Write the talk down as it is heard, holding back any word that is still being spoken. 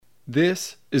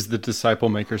This is the Disciple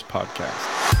Makers Podcast.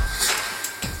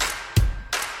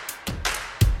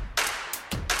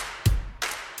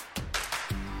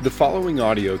 The following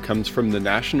audio comes from the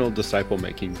National Disciple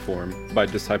Making Forum by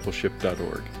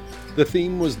discipleship.org. The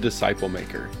theme was Disciple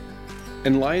Maker,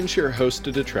 and Lionshare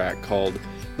hosted a track called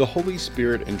The Holy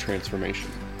Spirit and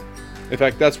Transformation. In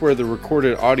fact, that's where the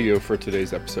recorded audio for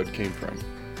today's episode came from.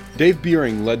 Dave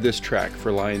Buehring led this track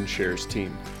for Lionshare's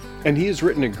team, and he has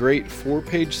written a great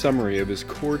 4-page summary of his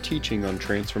core teaching on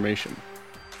transformation.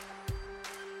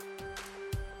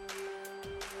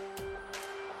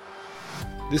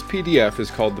 This PDF is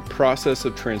called The Process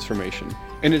of Transformation,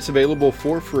 and it's available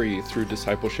for free through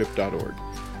discipleship.org.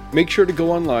 Make sure to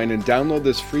go online and download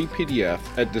this free PDF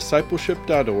at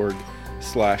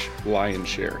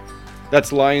discipleship.org/lionshare.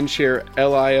 That's Lionshare,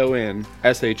 Lionshare.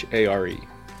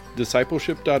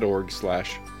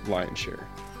 Discipleship.org/lionshare.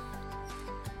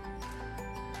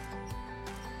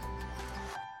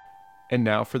 And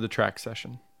now for the track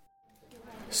session.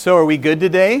 So are we good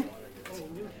today?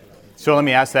 So let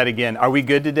me ask that again. Are we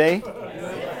good today?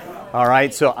 All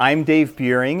right, so I'm Dave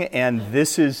Buehring, and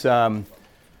this is the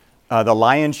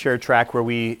Lionshare track where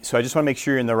so I just want to make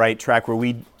sure you're in the right track, where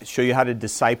we show you how to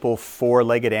disciple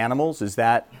 4-legged animals. Is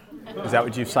that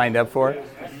what you've signed up for?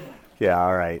 Yeah,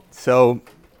 all right. So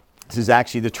this is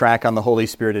actually the track on the Holy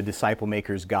Spirit, a Disciple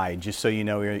Maker's Guide, just so you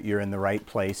know you're in the right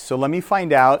place. So let me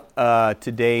find out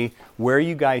today, where are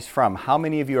you guys from? How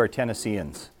many of you are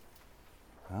Tennesseans?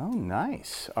 Oh,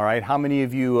 nice. All right. How many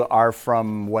of you are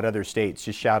from what other states?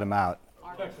 Just shout them out.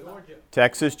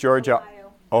 Texas, Georgia,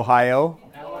 Ohio,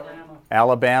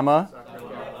 Alabama,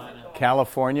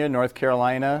 California, North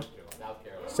Carolina,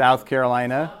 South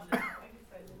Carolina.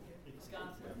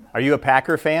 Are you a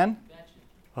Packer fan?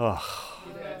 Oh,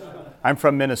 I'm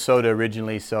from Minnesota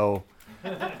originally, so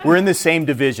we're in the same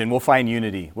division. We'll find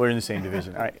unity. We're in the same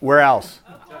division. All right. Where else?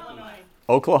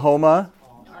 Oklahoma,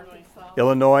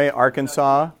 Illinois,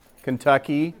 Arkansas,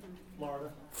 Kentucky,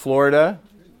 Florida.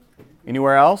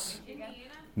 Anywhere else?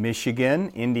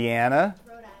 Michigan, Indiana,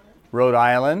 Rhode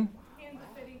Island.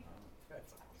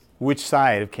 Which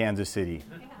side of Kansas City?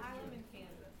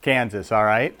 Kansas, all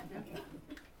right.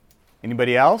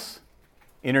 Anybody else?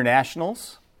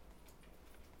 Internationals?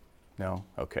 No?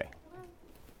 Okay.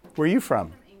 Where are you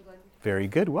from? England. Very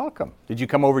good. Welcome. Did you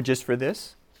come over just for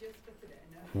this?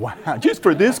 Wow, just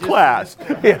for this class.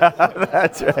 Yeah,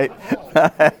 that's right.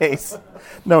 Nice.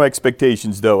 No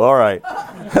expectations, though. All right.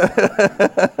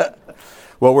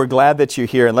 Well, we're glad that you're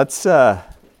here, and let's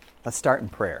start in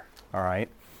prayer. All right.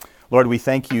 Lord, we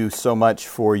thank you so much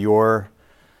for your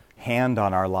hand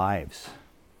on our lives.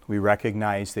 We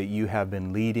recognize that you have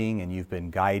been leading and you've been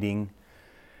guiding.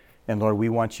 And Lord, we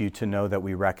want you to know that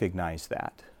we recognize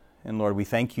that. And Lord, we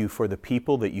thank you for the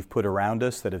people that you've put around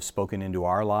us that have spoken into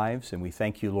our lives. And we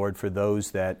thank you, Lord, for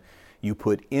those that you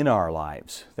put in our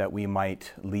lives, that we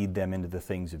might lead them into the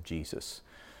things of Jesus.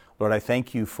 Lord, I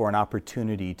thank you for an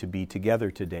opportunity to be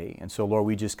together today. And so, Lord,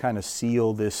 we just kind of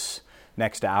seal this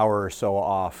next hour or so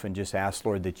off and just ask,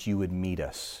 Lord, that you would meet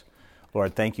us.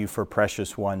 Lord, thank you for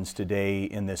precious ones today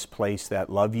in this place that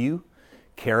love you,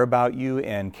 care about you,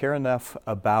 and care enough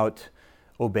about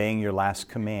obeying your last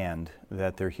command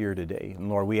that they're here today. And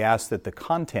Lord, we ask that the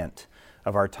content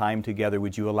of our time together,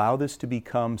 would you allow this to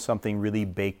become something really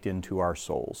baked into our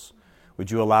souls?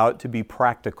 Would you allow it to be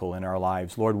practical in our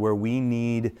lives? Lord, where we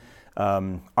need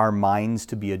our minds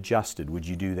to be adjusted, would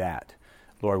you do that?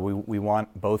 Lord, we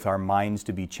want both our minds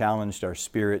to be challenged, our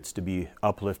spirits to be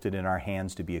uplifted, and our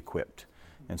hands to be equipped.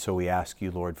 And so we ask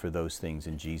you, Lord, for those things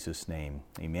in Jesus' name.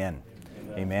 Amen.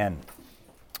 Amen.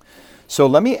 So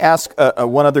let me ask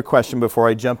one other question before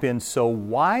I jump in. So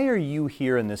why are you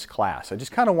here in this class? I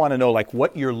just kind of want to know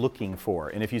what you're looking for.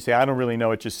 And if you say, I don't really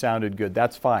know, it just sounded good,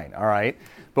 that's fine, all right?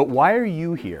 But why are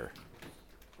you here?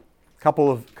 A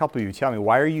couple of you tell me,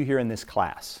 why are you here in this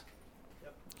class?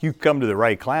 You come to the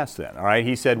right class then, all right?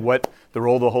 He said what the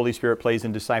role the Holy Spirit plays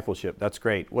in discipleship. That's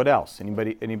great. What else?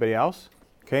 Anybody else?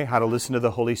 Okay, how to listen to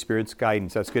the Holy Spirit's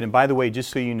guidance. That's good. And by the way,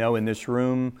 just so you know, in this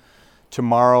room,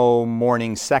 tomorrow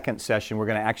morning, second session, we're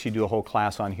going to actually do a whole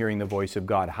class on hearing the voice of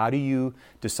God. How do you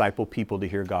disciple people to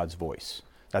hear God's voice?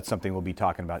 That's something we'll be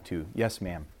talking about too. Yes,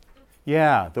 ma'am.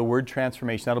 Yeah, the word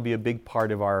transformation. That'll be a big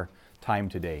part of our time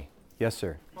today. Yes,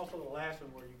 sir. Also the last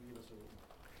one where you can give us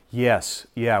a... Yes.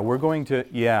 Yeah, we're going to...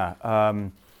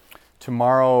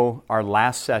 tomorrow, our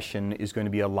last session is going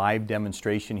to be a live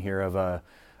demonstration here of a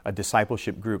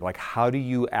discipleship group. Like, how do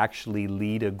you actually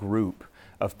lead a group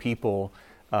of people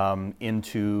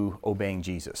into obeying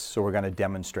Jesus? So we're going to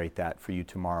demonstrate that for you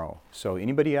tomorrow. So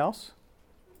anybody else?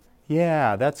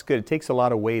 Yeah, that's good. It takes a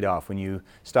lot of weight off when you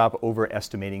stop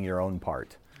overestimating your own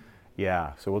part.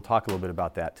 Yeah, so we'll talk a little bit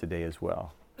about that today as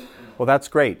well. Well, that's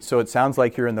great. So it sounds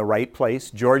like you're in the right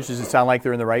place. George, does it sound like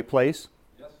they're in the right place?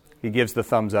 Yes. He gives the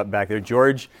thumbs up back there.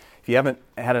 George, if you haven't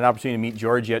had an opportunity to meet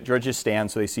George yet, George, just stand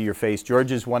so they see your face.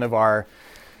 George is one of our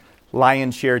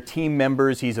Lion's Share team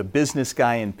members. He's a business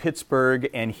guy in Pittsburgh,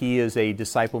 and he is a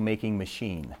disciple-making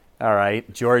machine. All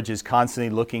right. George is constantly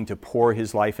looking to pour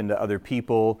his life into other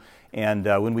people. And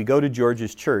when we go to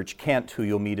George's church, Kent, who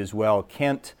you'll meet as well,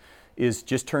 Kent is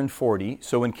just turned 40.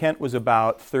 So when Kent was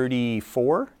about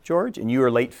 34, George, and you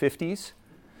were late 50s,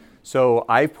 so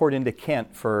I poured into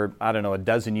Kent for, I don't know, a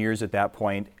dozen years at that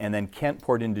point, and then Kent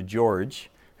poured into George,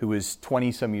 who was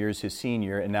 20-some years his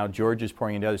senior, and now George is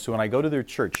pouring into others. So when I go to their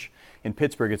church in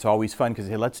Pittsburgh, it's always fun because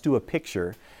they say, let's do a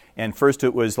picture. And first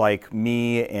it was like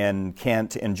me and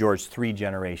Kent and George, 3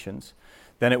 generations.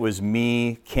 Then it was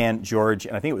me, Kent, George,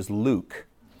 and I think it was Luke,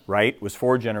 right? It was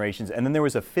 4 generations. And then there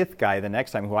was a 5th guy the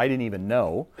next time who I didn't even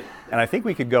know. And I think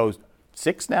we could go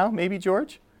 6 now, maybe,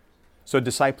 George? So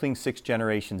discipling 6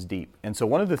 generations deep. And so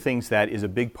one of the things that is a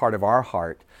big part of our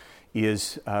heart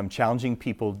is challenging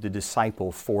people to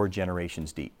disciple 4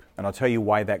 generations deep. And I'll tell you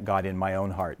why that got in my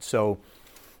own heart. So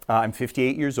I'm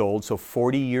 58 years old, so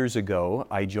 40 years ago,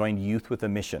 I joined Youth with a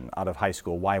Mission out of high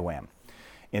school, YWAM.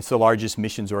 It's the largest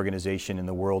missions organization in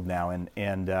the world now,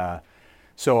 and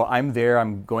so I'm there,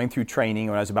 I'm going through training.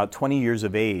 When I was about 20 years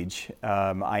of age,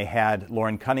 I had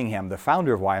Lauren Cunningham, the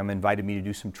founder of YWAM, invited me to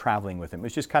do some traveling with him. It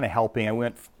was just kind of helping. I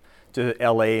went to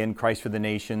LA and Christ for the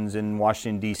Nations and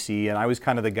Washington, D.C., and I was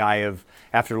kind of the guy of,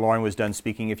 after Lauren was done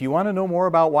speaking, if you want to know more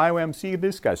about YWAM, see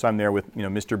this guy. So I'm there with,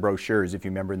 Mr. Brochures, if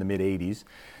you remember, in the mid-'80s.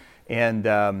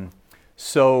 And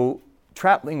so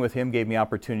traveling with him gave me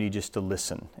opportunity just to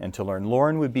listen and to learn.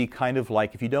 Lauren would be kind of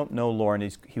like, if you don't know Lauren,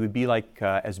 he would be like,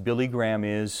 as Billy Graham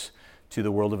is to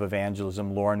the world of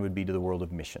evangelism, Lauren would be to the world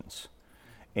of missions.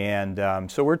 And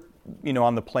so we're,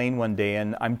 on the plane one day,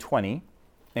 and I'm 20,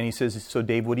 and he says, so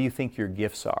Dave, what do you think your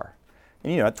gifts are?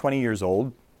 And, at 20 years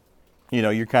old,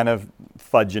 you're kind of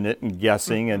fudging it and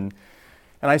guessing, and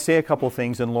I say a couple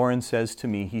things, and Lauren says to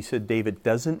me, he said, Dave, it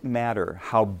doesn't matter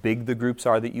how big the groups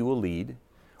are that you will lead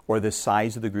or the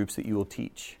size of the groups that you will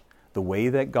teach. The way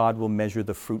that God will measure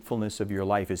the fruitfulness of your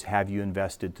life is, have you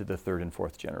invested to the 3rd and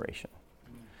 4th generation?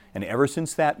 And ever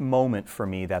since that moment for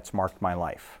me, that's marked my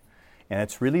life. And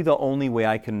it's really the only way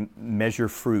I can measure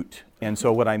fruit. And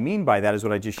so what I mean by that is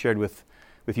what I just shared with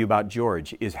you about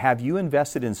George, is have you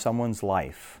invested in someone's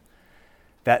life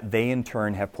that they in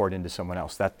turn have poured into someone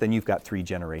else? Then you've got 3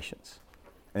 generations.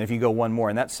 And if you go one more,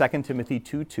 and that's 2 Timothy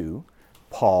 2:2,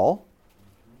 Paul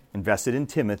invested in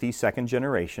Timothy, 2nd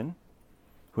generation,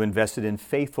 who invested in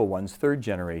faithful ones, 3rd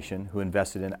generation, who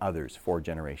invested in others, 4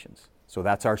 generations. So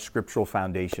that's our scriptural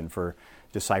foundation for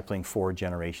discipling 4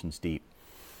 generations deep.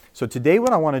 So today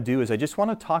what I want to do is I just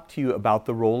want to talk to you about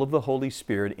the role of the Holy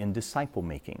Spirit in disciple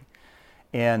making.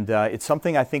 And it's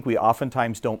something I think we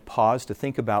oftentimes don't pause to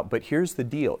think about, but here's the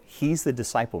deal. He's the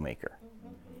disciple maker.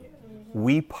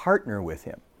 We partner with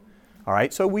him. All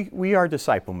right, so we are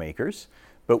disciple makers,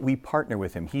 but we partner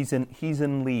with him. He's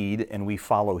in lead, and we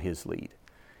follow his lead.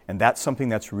 And that's something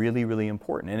that's really, really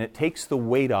important. And it takes the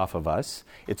weight off of us.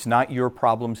 It's not your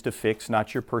problems to fix,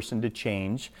 not your person to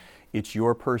change. It's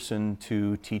your person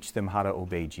to teach them how to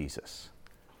obey Jesus.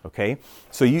 Okay?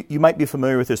 So you might be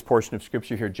familiar with this portion of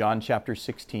Scripture here, John chapter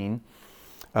 16,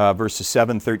 verses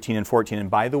 7, 13, and 14.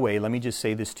 And by the way, let me just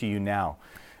say this to you now.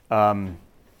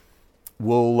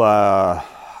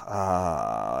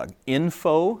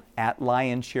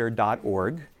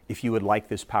 Info@lionshare.org if you would like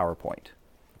this PowerPoint.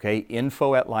 Okay,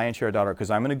 info@lionshare.org, because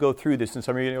I'm going to go through this, and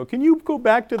some of you go, can you go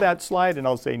back to that slide? And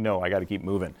I'll say, no, I got to keep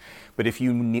moving. But if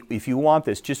you want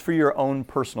this, just for your own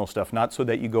personal stuff, not so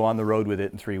that you go on the road with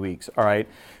it in 3 weeks, all right?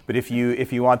 But if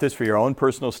you want this for your own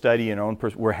personal study and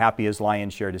we're happy as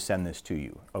Lionshare to send this to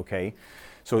you, okay?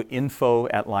 So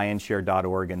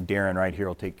info@lionshare.org, and Darren right here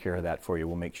will take care of that for you.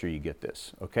 We'll make sure you get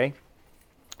this, okay?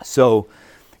 So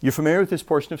you're familiar with this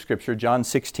portion of Scripture, John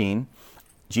 16.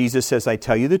 Jesus says, I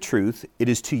tell you the truth, it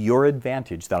is to your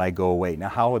advantage that I go away. Now,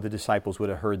 how the disciples would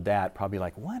have heard that? Probably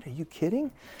like, what? Are you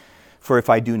kidding? For if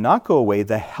I do not go away,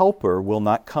 the Helper will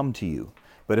not come to you.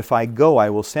 But if I go, I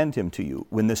will send him to you.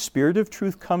 When the Spirit of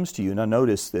truth comes to you, now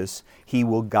notice this, he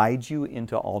will guide you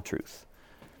into all truth.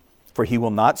 For he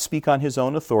will not speak on his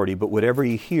own authority, but whatever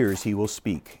he hears, he will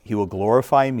speak. He will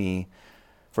glorify me,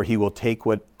 for he will take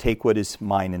what is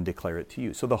mine and declare it to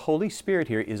you. So the Holy Spirit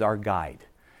here is our guide.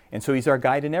 And so he's our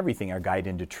guide in everything, our guide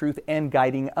into truth and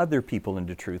guiding other people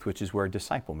into truth, which is where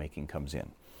disciple making comes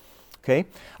in. Okay,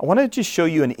 I want to just show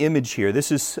you an image here.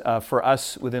 This is for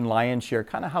us within Lionshare,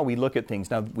 kind of how we look at things.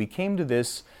 Now, we came to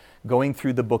this going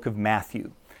through the book of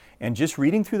Matthew. And just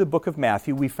reading through the book of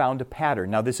Matthew, we found a pattern.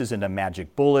 Now, this isn't a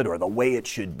magic bullet or the way it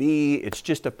should be. It's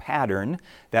just a pattern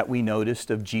that we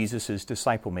noticed of Jesus'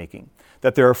 disciple making.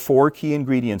 That there are 4 key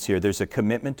ingredients here. There's a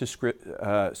commitment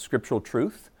to scriptural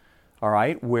truth, all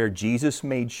right, where Jesus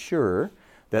made sure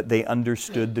that they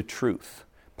understood the truth.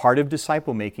 Part of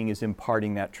disciple making is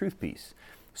imparting that truth piece.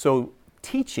 So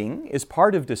teaching is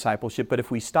part of discipleship, but if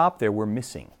we stop there, we're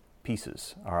missing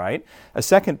pieces, all right? A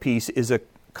second piece is a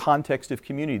context of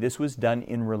community. This was done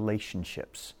in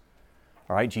relationships.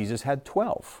 All right, Jesus had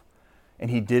 12, and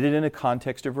he did it in a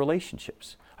context of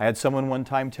relationships. I had someone one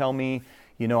time tell me,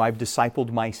 I've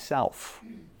discipled myself.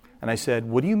 And I said,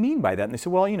 what do you mean by that? And they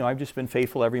said, well, I've just been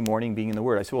faithful every morning being in the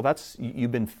Word. I said, well,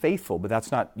 you've been faithful,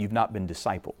 but you've not been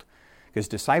discipled. Because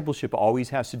discipleship always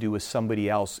has to do with somebody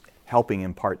else helping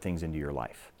impart things into your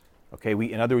life. Okay,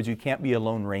 in other words, you can't be a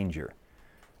lone ranger.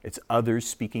 It's others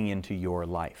speaking into your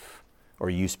life, or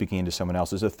you speaking into someone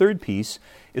else's. A third piece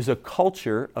is a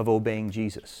culture of obeying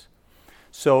Jesus.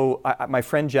 So my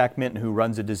friend Jack Minton, who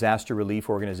runs a disaster relief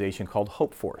organization called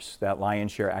Hope Force, that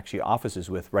Lionshare actually offices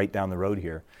with right down the road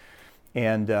here.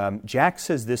 And Jack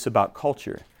says this about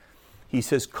culture. He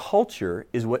says culture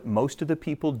is what most of the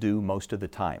people do most of the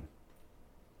time.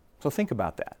 So think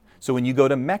about that. So when you go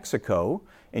to Mexico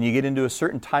and you get into a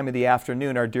certain time of the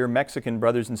afternoon, our dear Mexican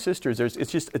brothers and sisters,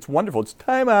 it's wonderful. It's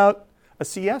time out, a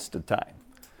siesta time.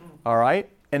 All right?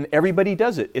 And everybody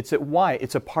does it. It's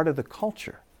a part of the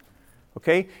culture.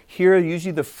 Okay? Here,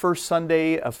 usually the first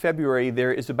Sunday of February,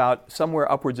 there is about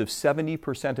somewhere upwards of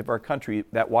 70% of our country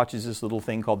that watches this little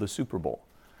thing called the Super Bowl.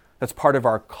 That's part of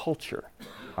our culture.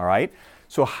 All right?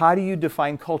 So how do you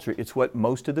define culture? It's what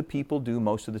most of the people do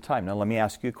most of the time. Now let me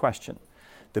ask you a question.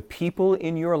 The people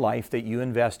in your life that you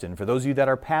invest in, for those of you that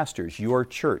are pastors, your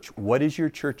church, what is your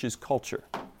church's culture?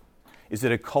 Is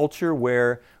it a culture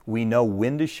where we know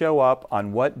when to show up,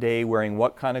 on what day, wearing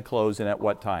what kind of clothes, and at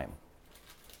what time?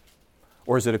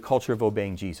 Or is it a culture of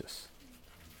obeying Jesus?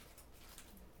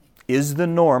 Is the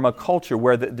norm a culture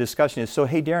where the discussion is, so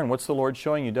hey Darren, what's the Lord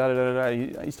showing you?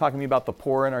 He's talking to me about the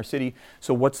poor in our city.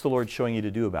 So what's the Lord showing you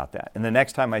to do about that? And the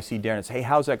next time I see Darren, it's, hey,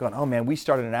 how's that going? Oh man, we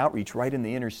started an outreach right in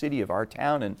the inner city of our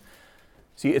town. And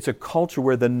see, it's a culture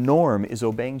where the norm is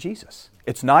obeying Jesus.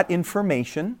 It's not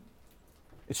information,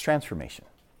 it's transformation.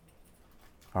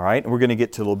 All right, and we're going to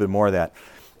get to a little bit more of that.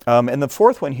 And the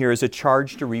fourth one here is a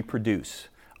charge to reproduce.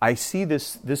 I see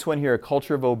this one here, a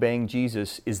culture of obeying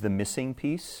Jesus, is the missing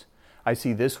piece. I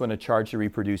see this one, a charge to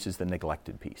reproduce, is the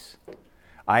neglected piece.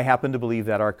 I happen to believe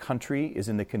that our country is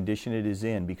in the condition it is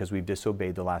in because we've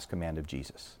disobeyed the last command of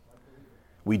Jesus.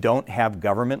 We don't have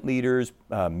government leaders,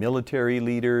 military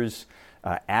leaders,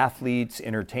 athletes,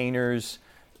 entertainers,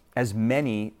 as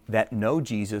many that know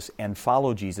Jesus and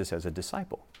follow Jesus as a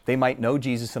disciple. They might know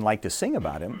Jesus and like to sing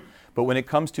about him, but when it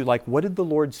comes to like, what did the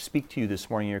Lord speak to you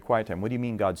this morning in your quiet time? What do you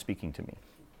mean God's speaking to me?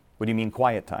 What do you mean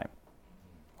quiet time?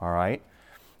 All right?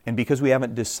 And because we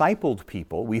haven't discipled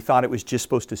people, we thought it was just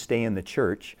supposed to stay in the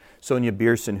church. Sonia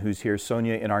Bierson, who's here,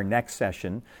 Sonia, in our next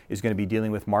session, is going to be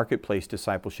dealing with marketplace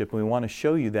discipleship. And we want to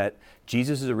show you that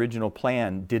Jesus' original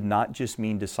plan did not just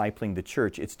mean discipling the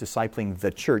church. It's discipling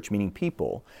the church, meaning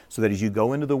people, so that as you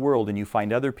go into the world and you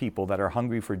find other people that are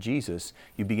hungry for Jesus,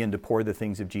 you begin to pour the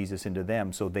things of Jesus into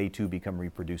them so they too become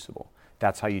reproducible.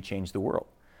 That's how you change the world.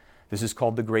 This is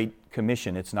called the Great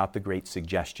Commission. It's not the Great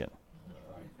Suggestion.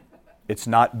 It's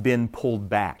not been pulled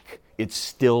back. It's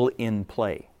still in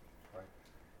play.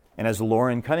 And as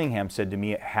Lauren Cunningham said to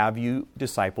me, have you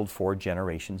discipled 4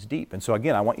 generations deep? And so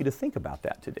again, I want you to think about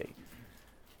that today.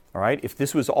 All right? If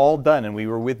this was all done and we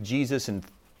were with Jesus in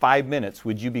 5 minutes,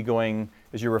 would you be going,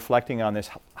 as you're reflecting on this,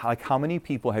 how many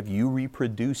people have you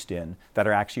reproduced in that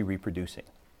are actually reproducing?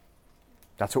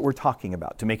 That's what we're talking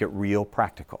about, to make it real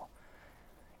practical.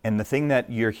 And the thing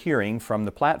that you're hearing from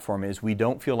the platform is we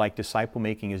don't feel like disciple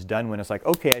making is done when it's like,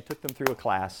 okay, I took them through a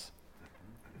class.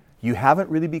 You haven't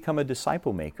really become a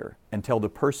disciple maker until the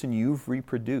person you've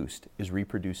reproduced is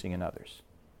reproducing in others.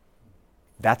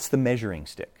 That's the measuring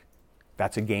stick.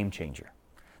 That's a game changer.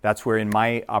 That's where in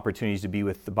my opportunities to be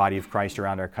with the body of Christ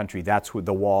around our country, that's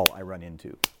the wall I run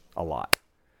into a lot.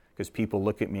 Because people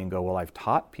look at me and go, well, I've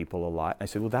taught people a lot. And I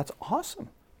said, well, that's awesome.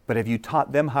 But have you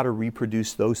taught them how to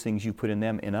reproduce those things you put in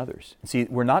them in others? And see,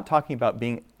 we're not talking about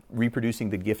reproducing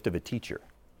the gift of a teacher.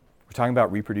 We're talking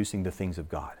about reproducing the things of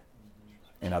God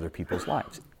in other people's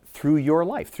lives. Through your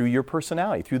life, through your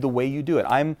personality, through the way you do it.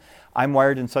 I'm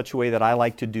wired in such a way that I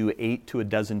like to do 8 to a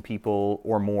dozen people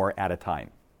or more at a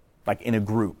time, like in a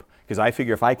group. Because I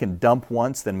figure if I can dump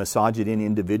once, then massage it in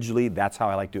individually, that's how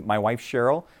I like to do it. My wife,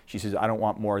 Cheryl, she says, I don't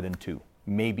want more than 2,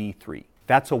 maybe 3.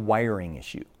 That's a wiring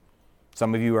issue.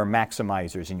 Some of you are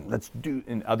maximizers,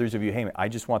 and others of you, hey, I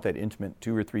just want that intimate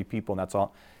 2 or 3 people, and that's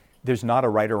all. There's not a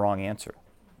right or wrong answer.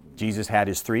 Jesus had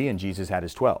his 3, and Jesus had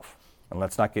his 12. And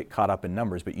let's not get caught up in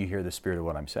numbers, but you hear the spirit of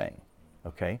what I'm saying.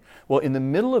 Okay? Well, in the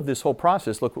middle of this whole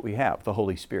process, look what we have, the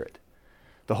Holy Spirit.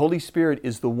 The Holy Spirit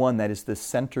is the one that is the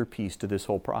centerpiece to this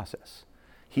whole process.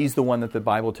 He's the one that the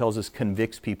Bible tells us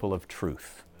convicts people of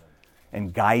truth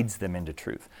and guides them into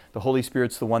truth. The Holy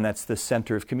Spirit's the one that's the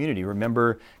center of community.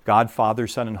 Remember, God, Father,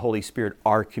 Son, and Holy Spirit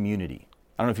are community.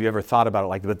 I don't know if you've ever thought about it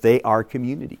like that, but they are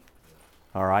community.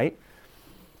 All right?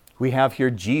 We have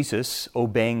here Jesus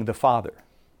obeying the Father.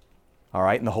 All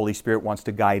right? And the Holy Spirit wants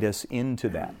to guide us into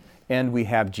that. And we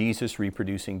have Jesus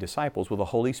reproducing disciples. Well, the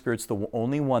Holy Spirit's the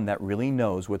only one that really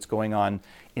knows what's going on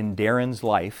in Darren's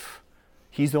life.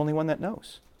 He's the only one that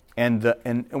knows. And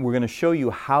we're going to show you,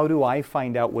 how do I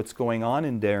find out what's going on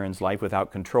in Darren's life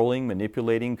without controlling,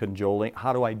 manipulating, cajoling?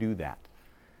 How do I do that?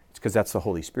 It's because that's the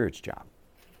Holy Spirit's job.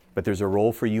 But there's a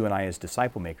role for you and I as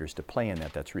disciple makers to play in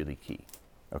that. That's really key.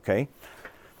 Okay?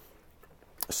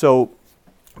 So,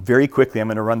 very quickly, I'm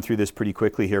going to run through this pretty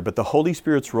quickly here, but the Holy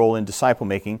Spirit's role in disciple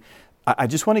making, I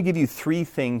just want to give you 3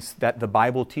 things that the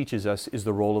Bible teaches us is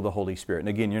the role of the Holy Spirit. And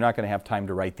again, you're not going to have time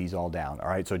to write these all down, all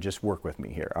right? So just work with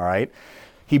me here, all right?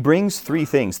 He brings 3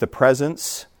 things. The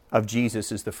presence of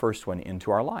Jesus is the first one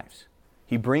into our lives.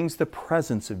 He brings the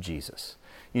presence of Jesus.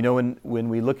 You know, when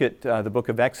we look at the book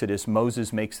of Exodus,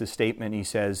 Moses makes the statement, he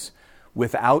says,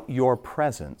 without your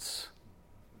presence,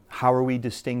 how are we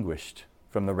distinguished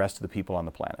from the rest of the people on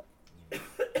the planet?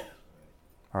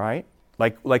 All right?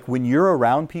 Like when you're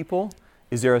around people,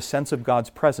 is there a sense of God's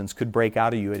presence could break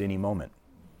out of you at any moment?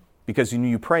 Because when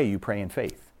you pray in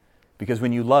faith. Because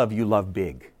when you love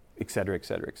big, etc.,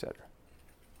 etc., etc.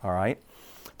 All right?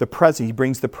 The presence, he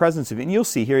brings the presence of it. And you'll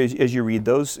see here as you read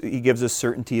those, he gives us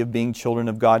certainty of being children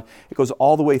of God. It goes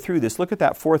all the way through this. Look at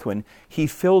that 4th one. He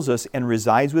fills us and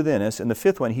resides within us. And the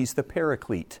 5th one, he's the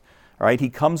paraclete. All right, he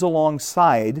comes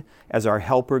alongside as our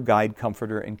helper, guide,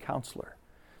 comforter, and counselor.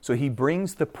 So he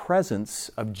brings the presence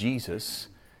of Jesus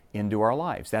into our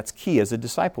lives. That's key as a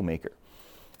disciple maker.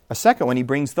 A second one, he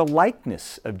brings the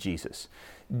likeness of Jesus.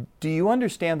 Do you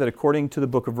understand that according to the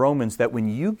book of Romans, that when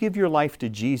you give your life to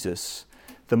Jesus,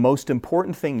 the most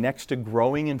important thing next to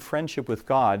growing in friendship with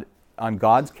God on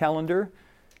God's calendar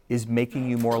is making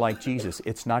you more like Jesus.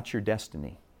 It's not your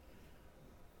destiny.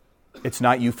 It's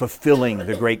not you fulfilling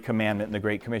the great commandment and the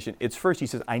great commission. It's first, he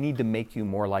says, I need to make you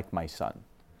more like my son.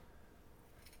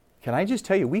 Can I just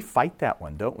tell you, we fight that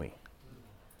one, don't we?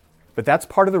 But that's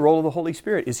part of the role of the Holy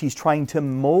Spirit, is he's trying to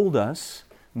mold us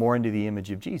more into the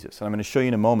image of Jesus. And I'm going to show you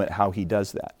in a moment how he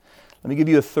does that. Let me give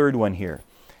you a 3rd one here.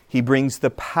 He brings the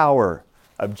power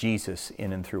of Jesus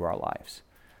in and through our lives.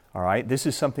 All right? This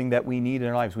is something that we need in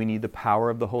our lives. We need the power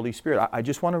of the Holy Spirit. I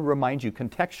just want to remind you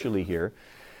contextually here.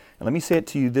 And let me say it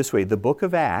to you this way. The book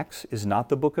of Acts is not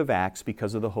the book of Acts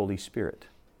because of the Holy Spirit.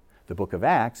 The book of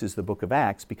Acts is the book of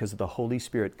Acts because of the Holy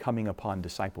Spirit coming upon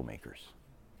disciple makers.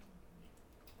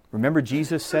 Remember,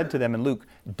 Jesus said to them in Luke,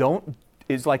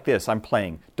 it's like this, I'm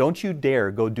playing. Don't you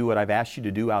dare go do what I've asked you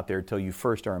to do out there until you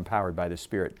first are empowered by the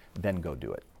Spirit. Then go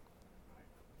do it.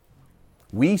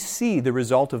 We see the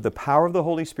result of the power of the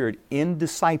Holy Spirit in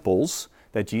disciples,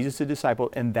 that Jesus is a disciple,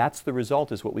 and that's the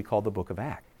result is what we call the book of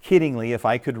Acts. Kiddingly, if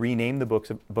I could rename the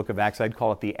book of Acts, I'd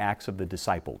call it the Acts of the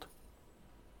Discipled.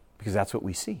 Because that's what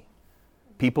we see.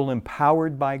 People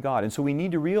empowered by God. And so we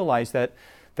need to realize that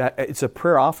it's a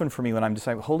prayer often for me when I'm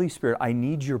discipling, Holy Spirit, I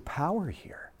need your power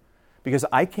here. Because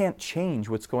I can't change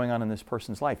what's going on in this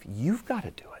person's life. You've got to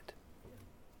do it.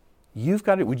 You've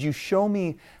got to. Would you show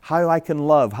me how I can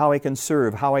love, how I can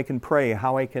serve, how I can pray,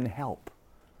 how I can help,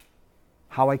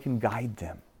 how I can guide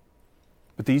them?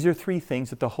 But these are 3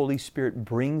 things that the Holy Spirit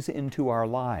brings into our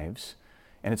lives,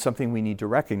 and it's something we need to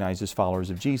recognize as followers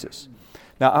of Jesus.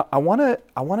 Now, I want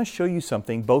to show you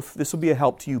something. Both this will be a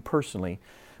help to you personally,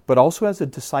 but also as a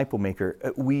disciple maker.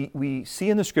 We see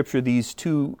in the Scripture these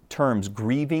 2 terms,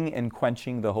 grieving and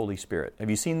quenching the Holy Spirit. Have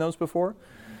you seen those before?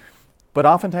 But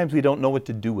oftentimes we don't know what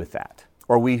to do with that,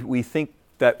 or we think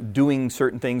that doing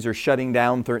certain things or shutting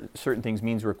down certain things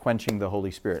means we're quenching the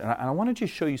Holy Spirit. And I want to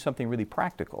just show you something really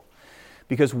practical.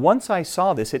 Because once I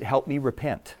saw this, it helped me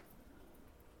repent.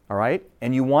 All right?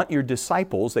 And you want your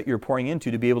disciples that you're pouring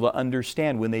into to be able to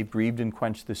understand when they've grieved and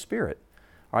quenched the Spirit.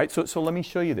 All right? So let me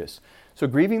show you this. So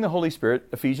grieving the Holy Spirit,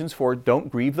 Ephesians 4, don't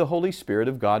grieve the Holy Spirit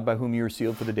of God by whom you are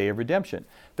sealed for the day of redemption.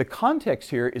 The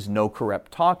context here is no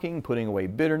corrupt talking, putting away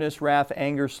bitterness, wrath,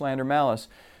 anger, slander, malice.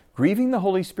 Grieving the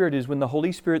Holy Spirit is when the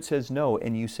Holy Spirit says no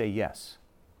and you say yes.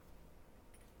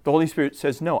 The Holy Spirit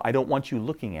says, no, I don't want you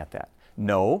looking at that.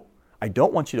 No, I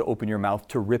don't want you to open your mouth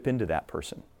to rip into that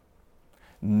person.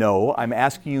 No, I'm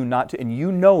asking you not to, and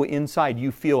you know inside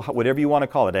you feel, whatever you want to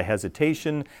call it, a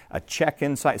hesitation, a check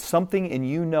inside, something, and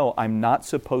you know I'm not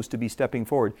supposed to be stepping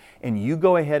forward, and you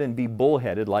go ahead and be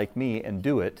bullheaded like me and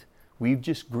do it. We've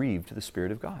just grieved the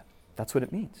Spirit of God. That's what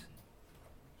it means.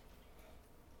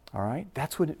 All right?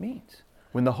 That's what it means.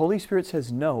 When the Holy Spirit says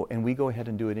no, and we go ahead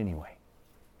and do it anyway.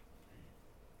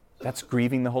 That's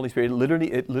grieving the Holy Spirit.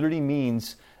 It literally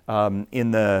means,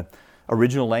 in the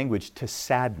original language, to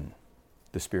sadden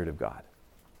the Spirit of God.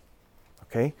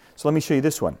 Okay? So let me show you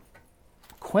this one.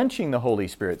 Quenching the Holy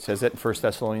Spirit says it in 1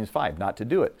 Thessalonians 5, not to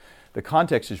do it. The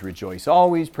context is rejoice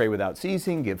always, pray without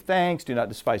ceasing, give thanks, do not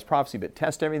despise prophecy, but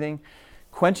test everything.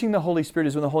 Quenching the Holy Spirit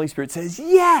is when the Holy Spirit says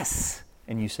yes,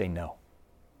 and you say no.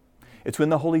 It's when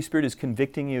the Holy Spirit is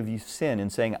convicting you of your sin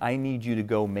and saying, I need you to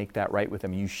go make that right with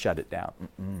Him. You shut it down.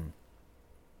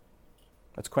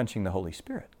 That's quenching the Holy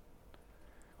Spirit.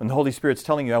 When the Holy Spirit's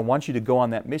telling you, I want you to go on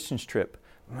that missions trip.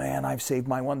 Man, I've saved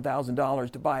my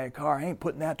 $1,000 to buy a car. I ain't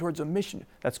putting that towards a mission.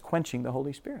 That's quenching the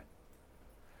Holy Spirit.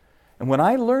 And when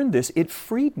I learned this, it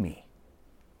freed me.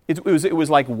 It was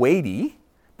like weighty,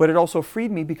 but it also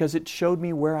freed me because it showed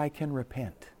me where I can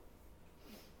repent.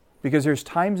 Because there's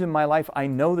times in my life I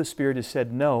know the Spirit has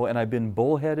said no, and I've been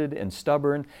bullheaded and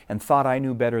stubborn and thought I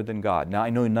knew better than God. Now, I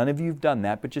know none of you have done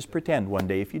that, but just pretend one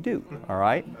day if you do, all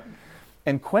right?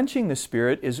 And quenching the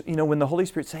Spirit is, when the Holy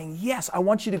Spirit's saying, yes, I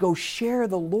want you to go share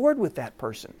the Lord with that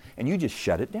person, and you just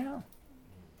shut it down.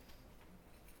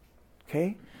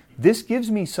 Okay? This gives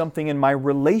me something in my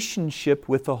relationship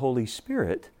with the Holy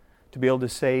Spirit to be able to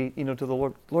say, to the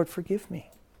Lord, Lord, forgive me.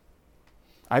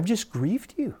 I've just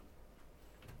grieved you.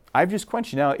 I've just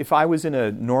quenched you. Now, if I was in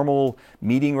a normal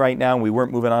meeting right now and we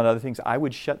weren't moving on to other things, I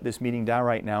would shut this meeting down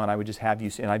right now and I would just have you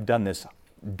say, and I've done this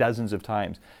dozens of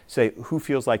times, say, who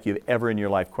feels like you've ever in your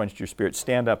life quenched your spirit?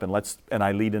 Stand up and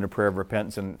I lead in a prayer of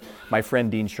repentance. And my friend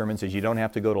Dean Sherman says, you don't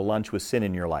have to go to lunch with sin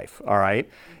in your life, all right?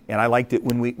 And I liked it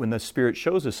when the Spirit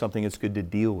shows us something, it's good to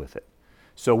deal with it.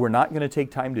 So we're not going to take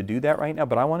time to do that right now,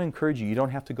 but I want to encourage you, you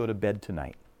don't have to go to bed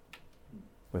tonight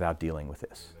without dealing with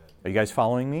this. Are you guys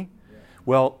following me?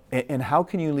 Well, and how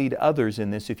can you lead others in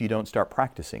this if you don't start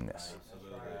practicing this?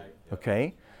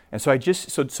 Okay? And so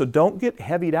so don't get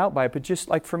heavied out by it, but just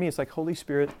like for me, it's like Holy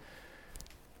Spirit,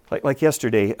 like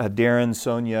yesterday, Darren,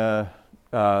 Sonia,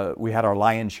 we had our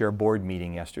Lion's Share board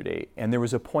meeting yesterday, and there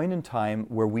was a point in time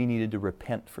where we needed to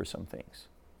repent for some things.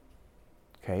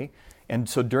 Okay? And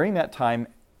so during that time,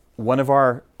 one of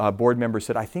our board members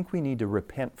said, I think we need to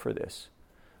repent for this.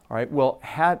 All right, well,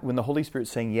 when the Holy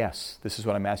Spirit's saying, yes, this is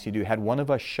what I'm asking you to do, had one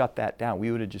of us shut that down, we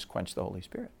would have just quenched the Holy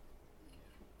Spirit.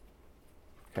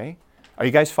 Okay? Are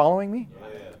you guys following me? Yeah.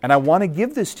 And I want to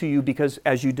give this to you because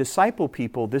as you disciple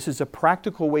people, this is a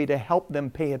practical way to help them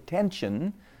pay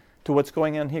attention to what's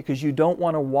going on here because you don't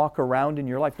want to walk around in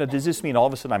your life. Now, does this mean all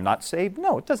of a sudden I'm not saved?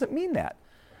 No, it doesn't mean that.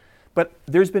 But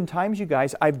there's been times, you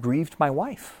guys, I've grieved my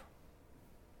wife.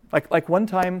 Like one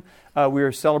time, we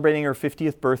were celebrating her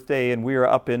 50th birthday, and we were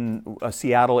up in a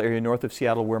Seattle area, north of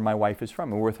Seattle, where my wife is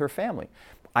from, and we're with her family.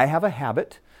 I have a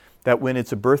habit that when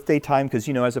it's a birthday time, because,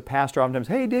 as a pastor, oftentimes,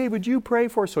 hey, Dave, would you pray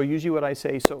for us? So usually what I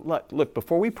say, so look,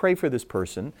 before we pray for this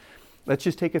person, let's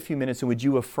just take a few minutes, and would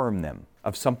you affirm them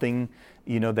of something,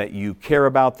 that you care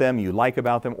about them, you like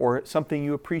about them, or something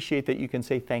you appreciate that you can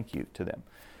say thank you to them.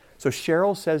 So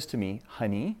Cheryl says to me,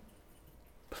 honey,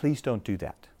 please don't do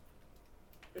that.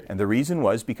 And the reason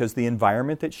was because the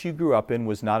environment that she grew up in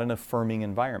was not an affirming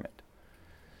environment.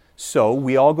 So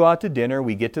we all go out to dinner,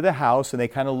 we get to the house, and they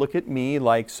kind of look at me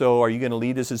like, so are you going to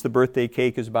lead us as the birthday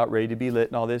cake is about ready to be lit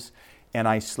and all this? And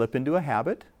I slip into a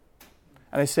habit.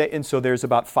 And I say, and so there's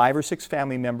about 5 or 6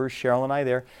 family members, Cheryl and I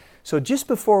there. So just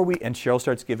before and Cheryl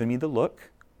starts giving me the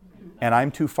look, and I'm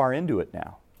too far into it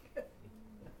now.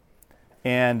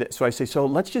 And so I say, so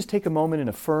let's just take a moment and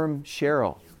affirm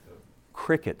Cheryl.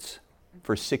 Crickets.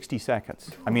 For 60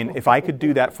 seconds. I mean, if I could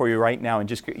do that for you right now and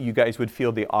just you guys would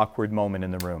feel the awkward moment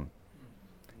in the room.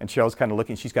 And Cheryl's kind of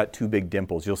looking. She's got 2 big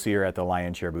dimples. You'll see her at the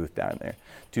Lion's Share booth down there.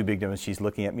 2 big dimples. She's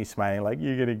looking at me smiling like,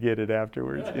 you're going to get it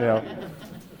afterwards,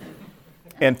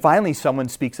 And finally someone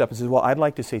speaks up and says, well, I'd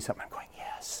like to say something. I'm going,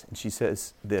 yes. And she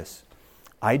says this,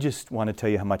 I just want to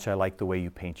tell you how much I like the way you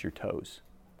paint your toes.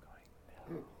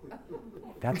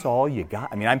 That's all you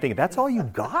got? I mean, I'm thinking, that's all you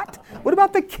got? What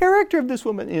about the character of this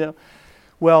woman,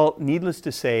 Well, needless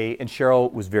to say, and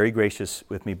Cheryl was very gracious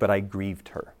with me, but I grieved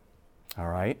her. All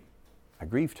right? I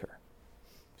grieved her.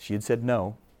 She had said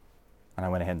no, and I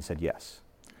went ahead and said yes.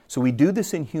 So we do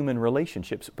this in human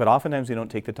relationships, but oftentimes we don't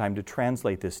take the time to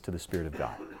translate this to the Spirit of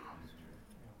God.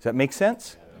 Does that make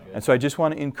sense? And so I just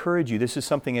want to encourage you. This is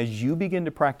something, as you begin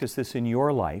to practice this in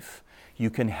your life, you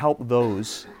can help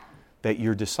those that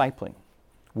you're discipling.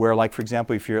 Where, like, for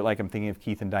example, if you're, like, I'm thinking of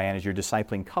Keith and Diane, as you're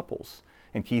discipling couples,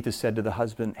 and Keith has said to the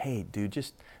husband, hey, dude,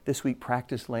 just this week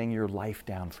practice laying your life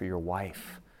down for your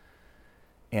wife.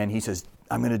 And he says,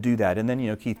 I'm going to do that. And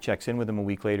then, Keith checks in with him a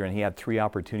week later, and he had 3 big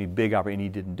opportunities, and he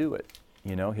didn't do it.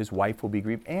 His wife will be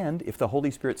grieved. And if the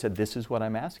Holy Spirit said, this is what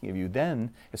I'm asking of you,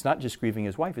 then it's not just grieving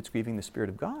his wife, it's grieving the Spirit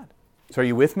of God. So are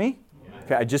you with me?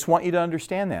 Okay, I just want you to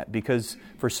understand that, because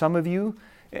for some of you,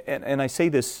 and I say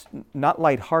this not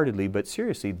lightheartedly, but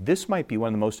seriously, this might be one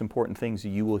of the most important things that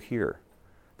you will hear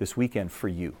this weekend for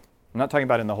you. I'm not talking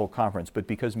about in the whole conference, but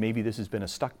because maybe this has been a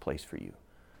stuck place for you.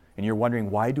 And you're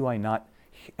wondering, why am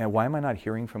I not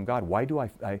hearing from God? Why do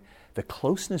the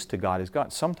closeness to God is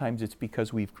gone? Sometimes it's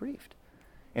because we've grieved.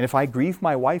 And if I grieve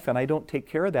my wife and I don't take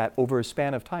care of that over a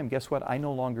span of time, guess what? I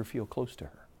no longer feel close to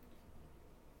her.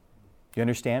 You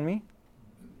understand me?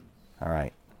 All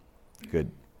right.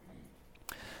 Good.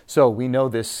 So we know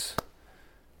this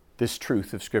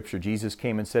truth of Scripture. Jesus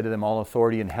came and said to them, all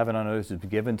authority in heaven and on earth is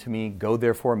given to me. Go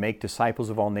therefore, make disciples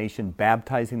of all nations,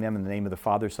 baptizing them in the name of the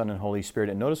Father, Son, and Holy Spirit.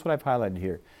 And notice what I've highlighted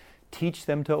here. Teach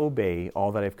them to obey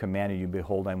all that I've commanded you.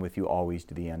 Behold, I'm with you always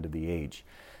to the end of the age.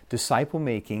 Disciple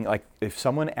making, like if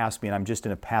someone asks me, and I'm just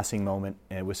in a passing moment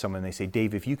with someone, and they say,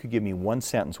 Dave, if you could give me one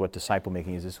sentence what disciple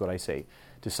making is, this is what I say.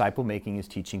 Disciple making is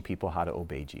teaching people how to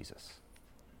obey Jesus.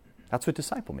 That's what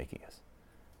disciple making is.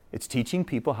 It's teaching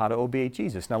people how to obey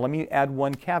Jesus. Now let me add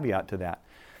one caveat to that.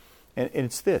 And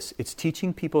it's this. It's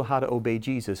teaching people how to obey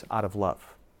Jesus out of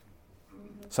love.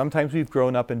 Sometimes we've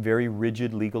grown up in very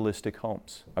rigid, legalistic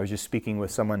homes. I was just speaking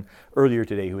with someone earlier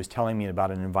today who was telling me about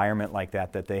an environment like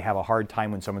that they have a hard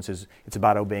time when someone says it's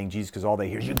about obeying Jesus, because all they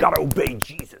hear is, you got to obey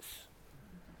Jesus.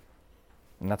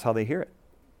 And that's how they hear it.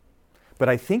 But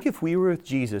I think if we were with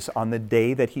Jesus on the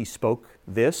day that he spoke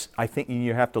this, I think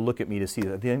you have to look at me to see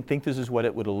that. I think this is what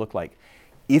it would have looked like.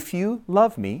 If you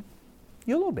love me,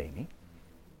 you'll obey me.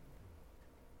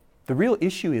 The real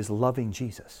issue is loving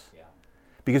Jesus.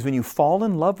 Because when you fall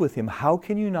in love with him, how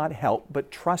can you not help but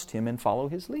trust him and follow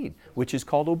his lead, which is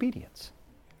called obedience.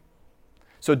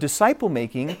 So disciple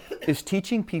making is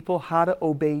teaching people how to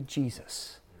obey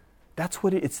Jesus. That's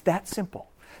what it's that simple.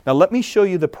 Now let me show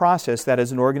you the process that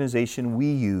as an organization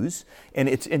we use,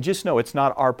 and just know it's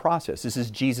not our process. This is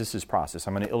Jesus' process.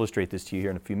 I'm going to illustrate this to you here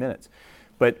in a few minutes.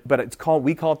 But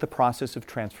we call it the process of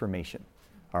transformation.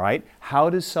 All right?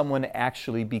 How does someone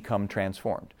actually become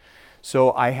transformed?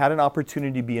 So I had an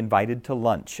opportunity to be invited to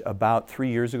lunch about 3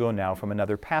 years ago now from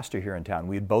another pastor here in town.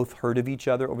 We had both heard of each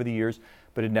other over the years,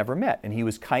 but had never met. And he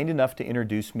was kind enough to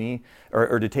introduce me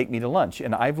or to take me to lunch.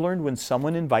 And I've learned when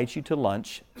someone invites you to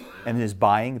lunch and is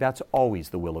buying, that's always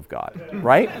the will of God,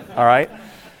 right? All right?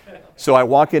 So I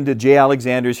walk into J.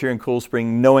 Alexander's here in Cool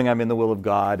Spring knowing I'm in the will of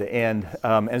God. And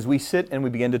as we sit and we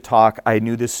begin to talk, I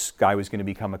knew this guy was going to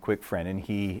become a quick friend, and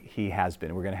he has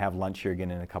been. We're going to have lunch here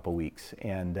again in a couple weeks.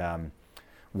 And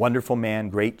wonderful man,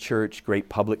 great church, great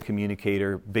public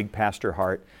communicator, big pastor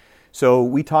heart. So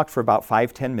we talked for about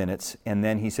 5-10 minutes, and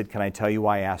then he said, can I tell you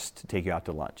why I asked to take you out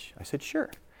to lunch? I said,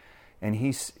 sure. And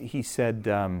he said,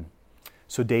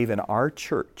 so Dave, in our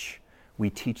church, we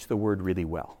teach the word really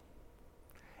well.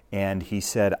 And he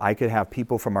said, I could have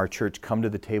people from our church come to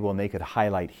the table and they could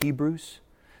highlight Hebrews.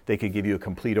 They could give you a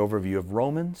complete overview of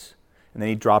Romans. And then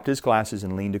he dropped his glasses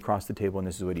and leaned across the table, and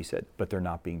this is what he said, but they're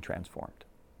not being transformed.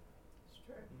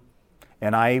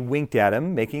 And I winked at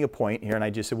him, making a point here, and I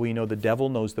just said, well, the devil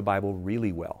knows the Bible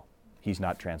really well. He's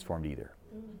not transformed either.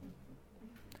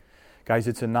 Guys,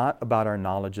 it's not about our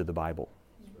knowledge of the Bible.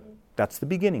 That's the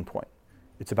beginning point.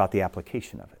 It's about the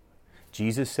application of it.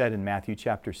 Jesus said in Matthew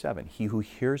chapter 7, he who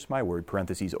hears my word,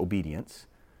 parentheses, obedience,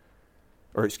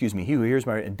 he who hears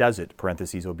my word and does it,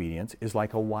 parentheses, obedience, is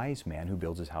like a wise man who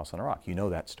builds his house on a rock. You know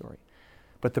that story.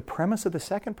 But the premise of the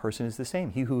second person is the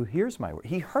same. He who hears my word,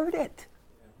 he heard it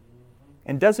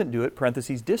and doesn't do it,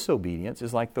 parentheses, disobedience,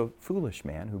 is like the foolish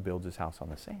man who builds his house on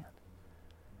the sand.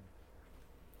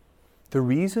 The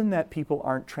reason that people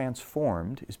aren't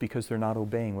transformed is because they're not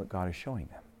obeying what God is showing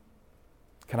them.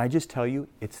 Can I just tell you,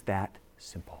 it's that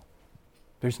simple.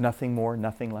 There's nothing more,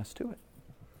 nothing less to it.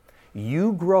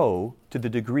 You grow to the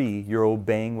degree you're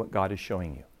obeying what God is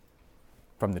showing you.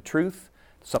 From the truth,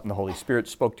 something the Holy Spirit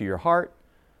spoke to your heart,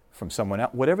 from someone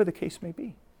else, whatever the case may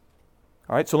be.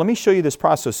 All right, so let me show you this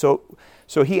process.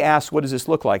 So he asked, what does this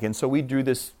look like? And so we drew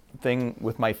this thing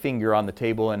with my finger on the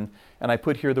table, and I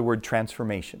put here the word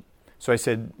transformation. So I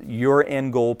said, your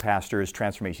end goal, Pastor, is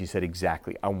transformation. He said,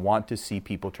 exactly. I want to see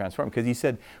people transform. Because he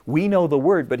said, we know the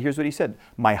word, but here's what he said.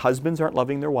 My husbands aren't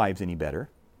loving their wives any better.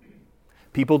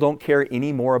 People don't care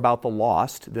any more about the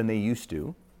lost than they used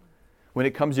to. When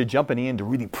it comes to jumping in to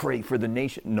really pray for the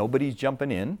nation, nobody's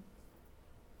jumping in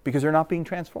because they're not being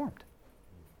transformed.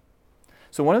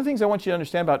 So one of the things I want you to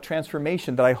understand about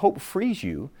transformation that I hope frees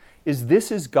you is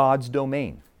this is God's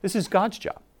domain. This is God's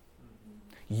job.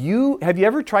 Have you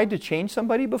ever tried to change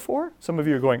somebody before? Some of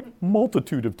you are going,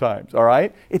 multitude of times, all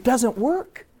right? It doesn't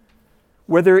work.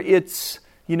 Whether it's,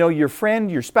 your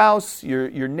friend, your spouse,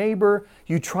 your neighbor,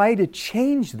 you try to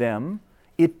change them,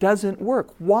 it doesn't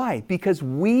work. Why? Because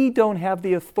we don't have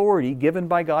the authority given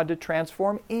by God to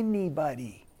transform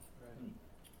anybody.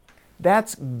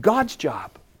 That's God's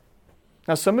job.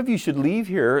 Now, some of you should leave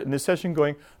here in this session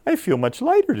going, I feel much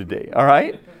lighter today, all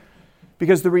right?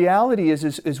 Because the reality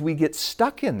is we get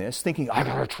stuck in this thinking, I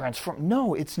got to transform.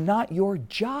 No, it's not your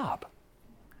job.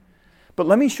 But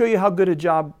let me show you how good a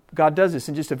job God does this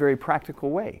in just a very practical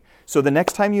way. So the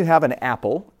next time you have an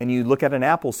apple and you look at an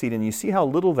apple seed and you see how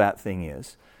little that thing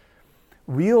is,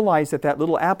 realize that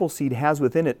little apple seed has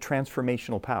within it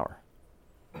transformational power.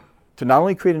 To not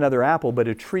only create another apple, but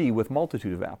a tree with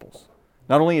multitude of apples.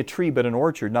 Not only a tree, but an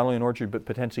orchard. Not only an orchard, but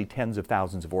potentially tens of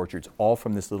thousands of orchards, all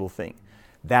from this little thing.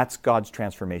 That's God's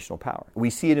transformational power.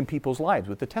 We see it in people's lives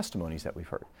with the testimonies that we've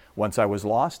heard. Once I was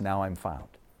lost, now I'm found.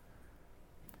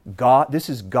 This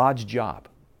is God's job.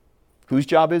 Whose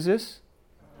job is this?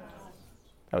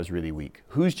 That was really weak.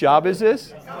 Whose job is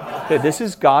this? Okay, this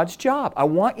is God's job. I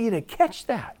want you to catch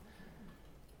that.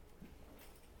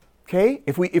 Okay?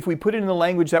 If we put it in the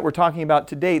language that we're talking about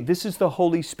today, this is the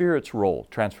Holy Spirit's role,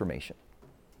 transformation.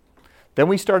 Then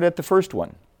we start at the first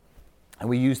one, and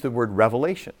we use the word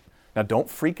revelation. Now, don't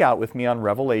freak out with me on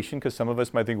revelation, because some of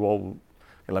us might think, well,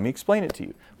 let me explain it to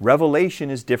you. Revelation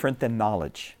is different than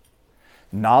knowledge.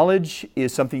 Knowledge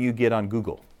is something you get on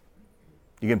Google.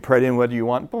 You can put in whether you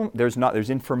want. Boom, there's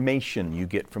information you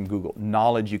get from Google.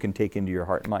 Knowledge you can take into your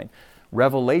heart and mind.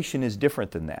 Revelation is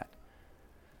different than that.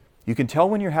 You can tell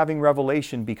when you're having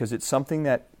revelation because it's something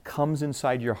that comes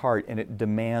inside your heart and it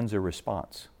demands a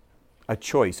response, a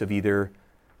choice of either,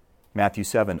 Matthew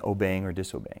 7, obeying or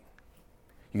disobeying.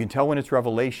 You can tell when it's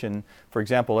revelation. For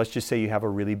example, let's just say you have a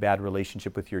really bad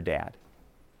relationship with your dad.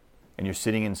 And you're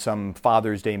sitting in some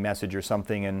Father's Day message or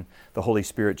something, and the Holy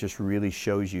Spirit just really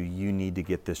shows you need to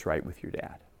get this right with your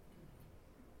dad.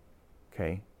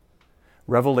 Okay?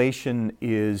 Revelation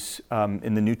is,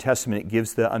 in the New Testament, it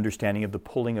gives the understanding of the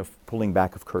pulling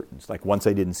back of curtains. Like, once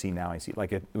I didn't see, now I see.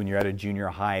 Like when you're at a junior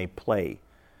high play,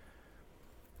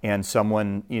 and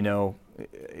someone,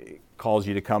 calls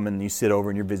you to come and you sit over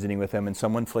and you're visiting with them and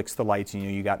someone flicks the lights and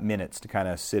you got minutes to kind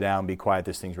of sit down, be quiet,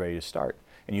 this thing's ready to start.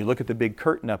 And you look at the big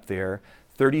curtain up there,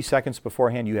 30 seconds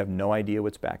beforehand, you have no idea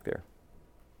what's back there.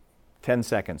 10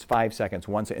 seconds, 5 seconds,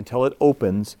 1 second, until it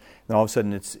opens, and all of a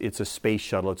sudden it's a space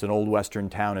shuttle, it's an old western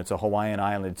town, it's a Hawaiian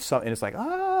island, and it's like,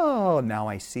 oh, now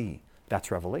I see. That's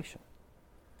revelation.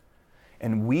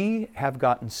 And we have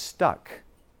gotten stuck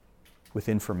with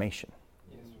information.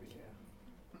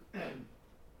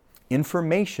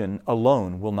 Information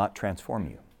alone will not transform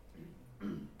you.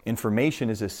 Information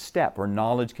is a step, or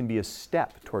knowledge can be a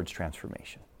step towards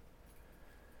transformation.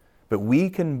 But we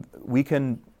can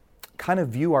kind of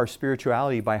view our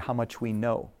spirituality by how much we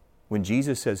know. When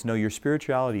Jesus says, no, your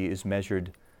spirituality is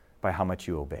measured by how much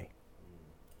you obey.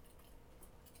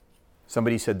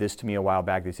 Somebody said this to me a while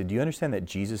back. They said, do you understand that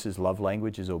Jesus' love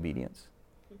language is obedience?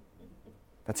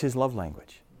 That's his love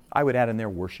language. I would add in there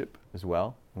worship as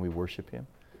well, when we worship him.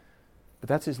 But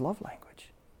that's his love language.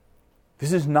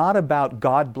 This is not about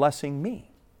God blessing me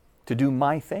to do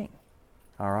my thing.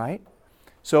 All right?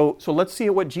 So let's see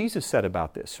what Jesus said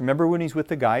about this. Remember when he's with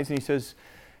the guys and he says,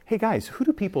 hey guys, who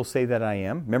do people say that I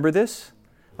am? Remember this?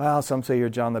 Well, some say you're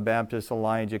John the Baptist,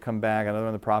 Elijah, come back, another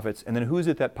one of the prophets. And then who is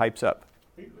it that pipes up?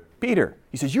 Peter.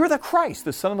 He says, you're the Christ,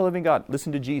 the Son of the living God.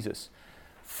 Listen to Jesus.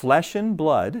 Flesh and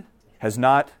blood has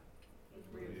not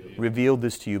revealed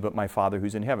this to you, but my Father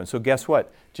who's in heaven. So guess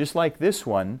what? Just like this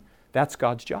one, that's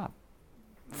God's job.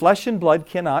 Flesh and blood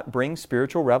cannot bring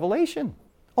spiritual revelation.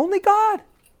 Only God.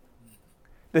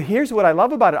 Here's what I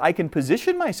love about it. I can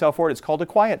position myself for it. It's called a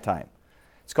quiet time.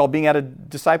 It's called being at a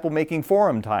disciple-making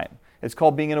forum time. It's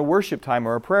called being in a worship time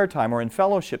or a prayer time or in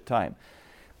fellowship time.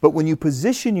 But when you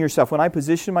position yourself, when I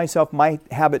position myself, my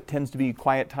habit tends to be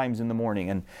quiet times in the morning.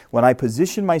 And when I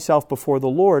position myself before the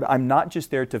Lord, I'm not just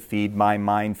there to feed my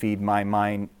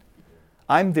mind.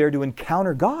 I'm there to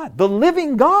encounter God, the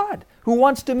living God, who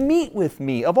wants to meet with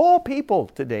me. Of all people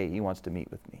today, he wants to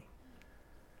meet with me.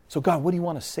 So God, what do you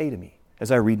want to say to me?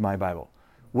 as I read my Bible?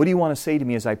 What do you want to say to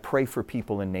me as I pray for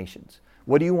people and nations?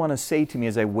 What do you want to say to me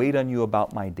as I wait on you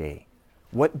about my day?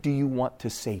 What do you want to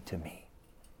say to me?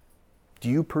 Do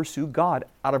you pursue God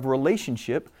out of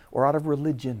relationship or out of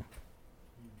religion?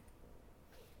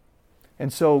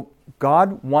 And so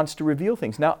God wants to reveal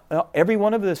things. Now, every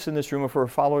one of us in this room, if we're a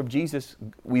follower of Jesus,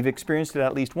 we've experienced it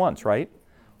at least once, right?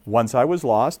 Once I was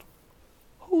lost,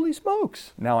 holy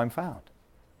smokes, now I'm found.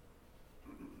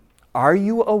 Are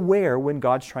you aware when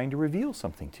God's trying to reveal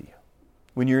something to you?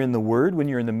 When you're in the Word, when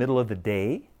you're in the middle of the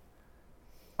day,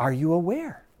 are you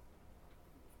aware?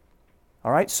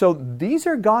 All right, so these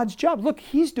are God's jobs. Look,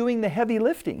 He's doing the heavy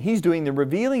lifting. He's doing the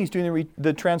revealing. He's doing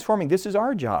the transforming. This is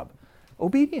our job.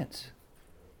 Obedience.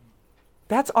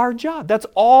 That's our job. That's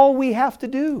all we have to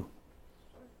do.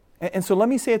 And so let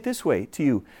me say it this way to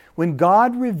you. When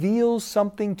God reveals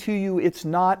something to you, it's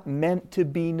not meant to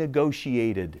be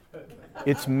negotiated.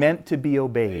 It's meant to be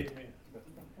obeyed.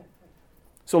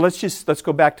 So let's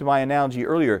go back to my analogy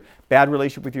earlier. Bad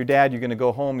relationship with your dad. You're going to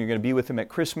go home. You're going to be with him at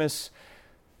Christmas.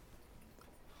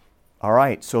 All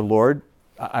right, so Lord,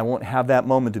 I won't have that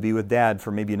moment to be with Dad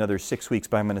for maybe another 6 weeks,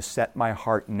 but I'm going to set my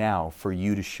heart now for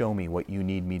you to show me what you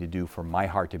need me to do for my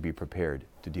heart to be prepared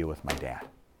to deal with my dad.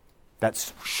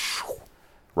 That's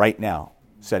right now,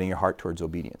 setting your heart towards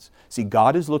obedience. See,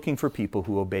 God is looking for people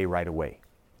who obey right away.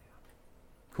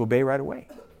 Who obey right away.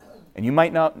 And you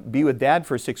might not be with Dad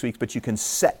for 6 weeks, but you can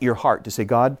set your heart to say,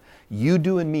 God, you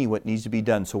do in me what needs to be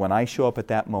done, so when I show up at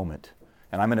that moment,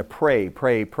 and I'm going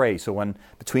to pray. So when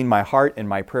between my heart and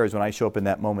my prayers, when I show up in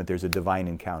that moment, there's a divine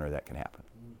encounter that can happen.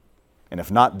 And if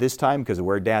not this time, because of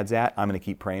where Dad's at, I'm going to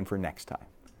keep praying for next time.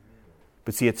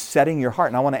 But see, it's setting your heart.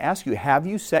 And I want to ask you, have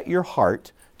you set your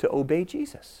heart to obey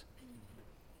Jesus?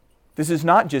 This is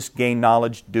not just gain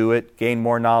knowledge, do it. Gain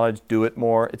more knowledge, do it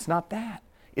more. It's not that.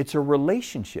 It's a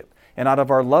relationship. And out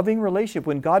of our loving relationship,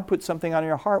 when God puts something on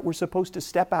your heart, we're supposed to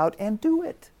step out and do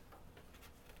it.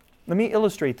 Let me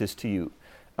illustrate this to you.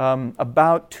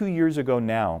 About 2 years ago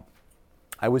now,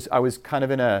 I was kind of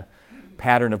in a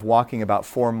pattern of walking about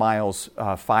 4 miles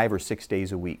 5 or 6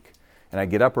 days a week. And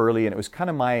I'd get up early, and it was kind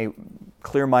of my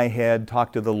clear my head,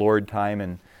 talk to the Lord time.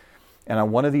 And on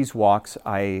one of these walks,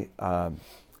 I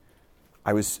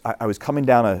was coming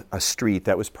down a street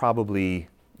that was probably,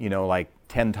 like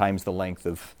 10 times the length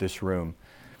of this room.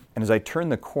 And as I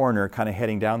turned the corner, kind of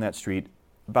heading down that street,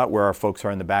 about where our folks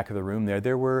are in the back of the room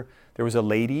there was a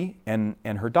lady and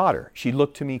her daughter. She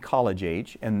looked to me college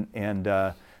age, and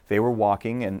they were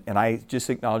walking, and I just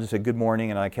acknowledged and said, good morning,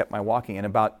 and I kept my walking. And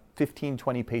about 15,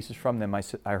 20 paces from them,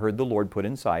 I heard the Lord put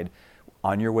inside,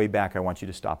 on your way back, I want you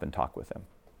to stop and talk with them.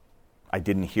 I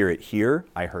didn't hear it here,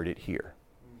 I heard it here.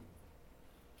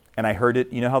 And I heard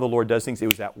it, you know how the Lord does things? It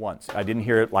was at once. I didn't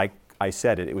hear it like I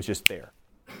said it was just there.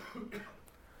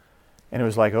 And it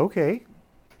was like, okay.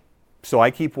 So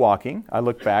I keep walking. I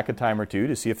look back a time or two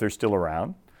to see if they're still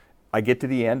around. I get to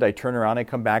the end. I turn around. I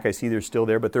come back. I see they're still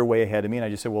there, but they're way ahead of me. And I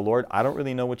just said, well, Lord, I don't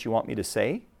really know what you want me to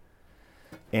say.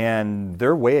 And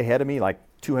they're way ahead of me, like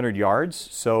 200 yards.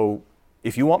 So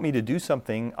if you want me to do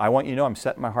something, I want you to know I'm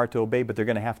setting my heart to obey, but they're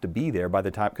going to have to be there by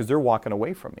the time, because they're walking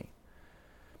away from me.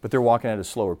 But they're walking at a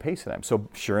slower pace than I am. So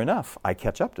sure enough, I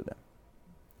catch up to them.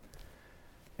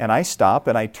 And I stop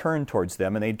and I turn towards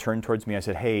them, and they turn towards me. I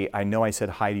said, hey, I know I said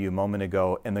hi to you a moment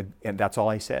ago, and that's all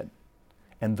I said.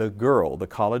 And the girl, the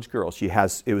college girl,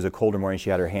 it was a colder morning, she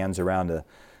had her hands around a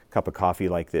cup of coffee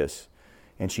like this,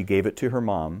 and she gave it to her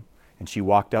mom, and she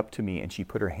walked up to me, and she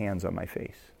put her hands on my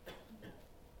face.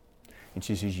 And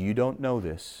she says, you don't know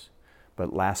this,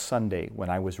 but last Sunday when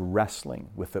I was wrestling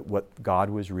with what God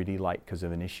was really like because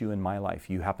of an issue in my life,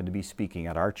 you happened to be speaking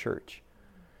at our church.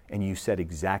 And you said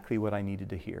exactly what I needed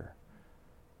to hear.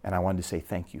 And I wanted to say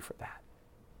thank you for that.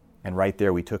 And right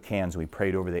there we took hands and we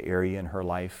prayed over the area in her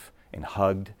life and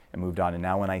hugged and moved on. And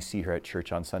now when I see her at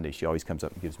church on Sunday, she always comes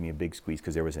up and gives me a big squeeze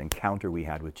because there was an encounter we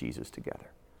had with Jesus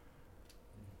together.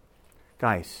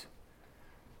 Guys,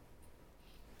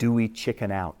 do we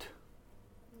chicken out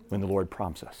when the Lord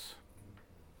prompts us?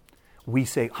 We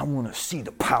say, I want to see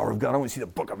the power of God. I want to see the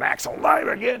book of Acts alive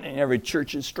again. And every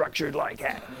church is structured like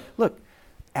that. Look,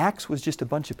 Acts was just a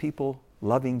bunch of people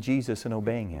loving Jesus and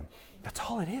obeying Him. That's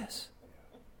all it is.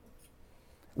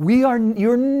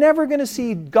 You're never going to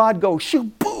see God go,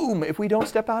 shoot, boom, if we don't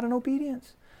step out in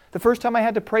obedience. The first time I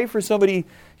had to pray for somebody,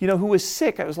 who was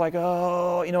sick, I was like,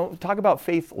 talk about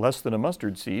faith less than a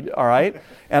mustard seed, all right?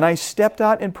 And I stepped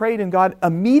out and prayed, and God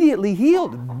immediately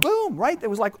healed. Boom, right? It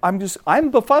was like,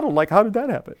 I'm befuddled, like, how did that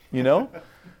happen,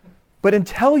 But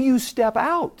until you step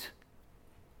out,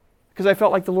 because I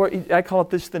felt like the Lord, I call it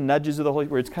this the nudges of the Holy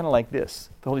Spirit. It's kind of like this.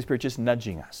 The Holy Spirit just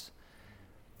nudging us.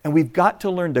 And we've got to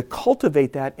learn to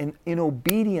cultivate that and in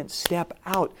obedience step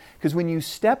out. Because when you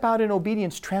step out in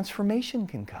obedience, transformation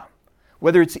can come.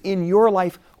 Whether it's in your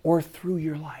life or through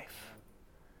your life.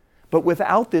 But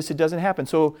without this, it doesn't happen.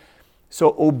 So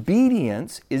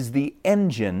obedience is the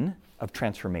engine of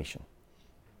transformation.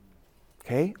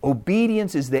 Okay?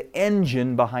 Obedience is the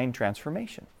engine behind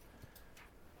transformation.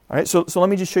 All right, so let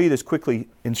me just show you this quickly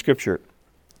in Scripture.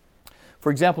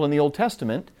 For example, in the Old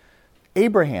Testament,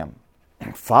 Abraham,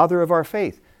 father of our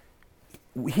faith,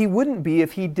 he wouldn't be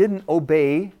if he didn't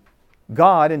obey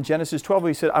God in Genesis 12.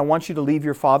 He said, I want you to leave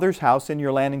your father's house and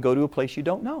your land and go to a place you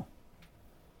don't know.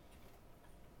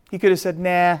 He could have said,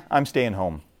 nah, I'm staying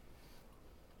home.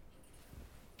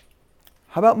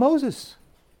 How about Moses?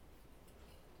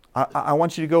 I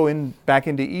want you to go back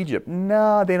into Egypt.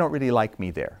 No, they don't really like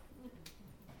me there.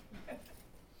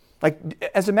 Like,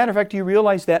 as a matter of fact, do you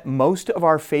realize that most of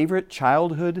our favorite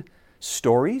childhood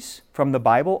stories from the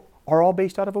Bible are all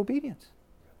based out of obedience?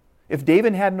 If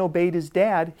David hadn't obeyed his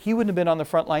dad, he wouldn't have been on the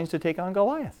front lines to take on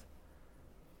Goliath.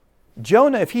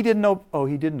 Jonah, if he didn't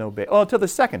he didn't obey. Oh, until the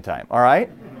second time, all right?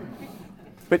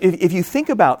 But if you think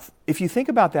about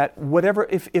that,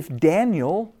 if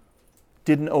Daniel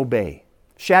didn't obey,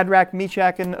 Shadrach,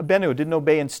 Meshach, and Abednego didn't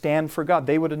obey and stand for God,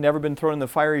 they would have never been thrown in the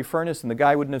fiery furnace, and the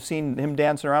guy wouldn't have seen him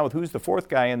dancing around with who's the fourth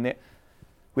guy in there.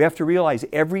 We have to realize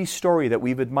every story that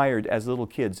we've admired as little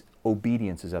kids,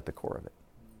 obedience is at the core of it.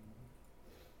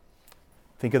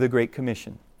 Think of the Great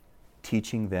Commission,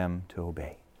 teaching them to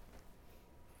obey.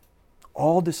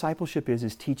 All discipleship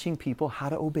is teaching people how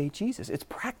to obey Jesus. It's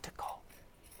practical.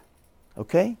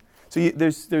 Okay? So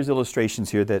there's illustrations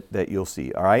here that you'll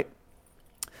see, all right?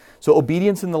 So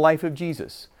obedience in the life of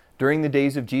Jesus. During the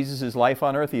days of Jesus' life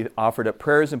on earth, he offered up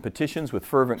prayers and petitions with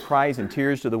fervent cries and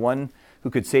tears to the one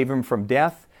who could save him from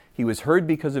death. He was heard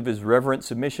because of his reverent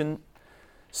submission.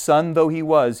 Son though he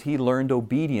was, he learned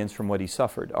obedience from what he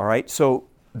suffered. All right? So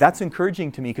that's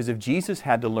encouraging to me, because if Jesus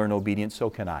had to learn obedience, so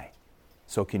can I.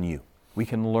 So can you. We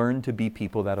can learn to be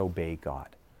people that obey God.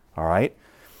 All right?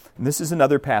 And this is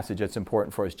another passage that's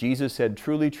important for us. Jesus said,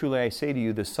 truly, truly, I say to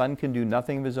you, the Son can do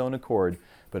nothing of his own accord,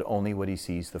 but only what he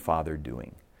sees the Father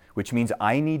doing. Which means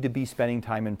I need to be spending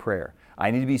time in prayer.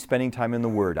 I need to be spending time in the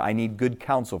Word. I need good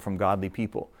counsel from godly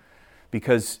people.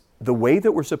 Because the way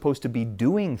that we're supposed to be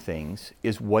doing things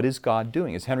is, what is God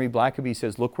doing? As Henry Blackaby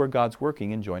says, look where God's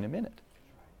working and join him in it.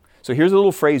 So here's a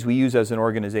little phrase we use as an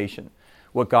organization.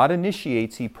 What God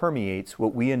initiates, he permeates.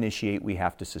 What we initiate, we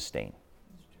have to sustain.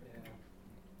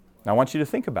 Now I want you to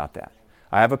think about that.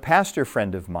 I have a pastor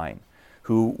friend of mine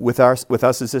who, with us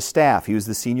as a staff, he was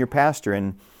the senior pastor,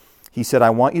 and he said, I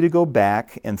want you to go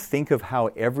back and think of how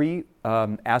every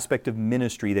aspect of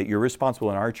ministry that you're responsible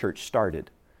in our church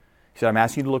started. He said, I'm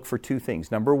asking you to look for two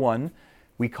things. Number one,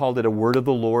 we called it a word of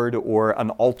the Lord or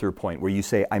an altar point, where you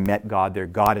say, I met God there,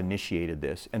 God initiated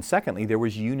this. And secondly, there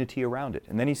was unity around it.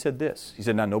 And then he said this. He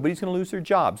said, now nobody's going to lose their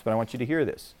jobs, but I want you to hear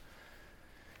this.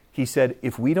 He said,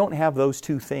 if we don't have those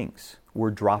two things,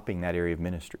 we're dropping that area of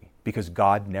ministry, because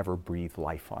God never breathed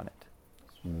life on it.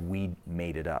 We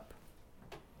made it up.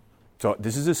 So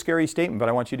this is a scary statement, but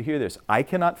I want you to hear this. I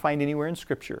cannot find anywhere in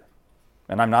Scripture,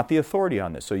 and I'm not the authority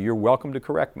on this, so you're welcome to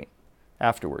correct me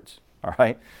afterwards, all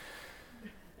right?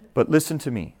 But listen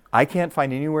to me. I can't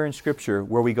find anywhere in Scripture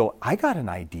where we go, I got an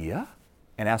idea,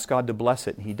 and ask God to bless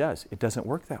it, and he does. It doesn't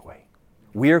work that way.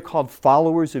 We are called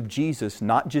followers of Jesus,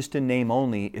 not just in name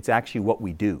only. It's actually what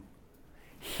we do.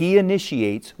 He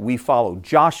initiates, we follow.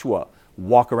 Joshua,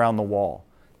 walk around the wall.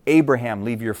 Abraham,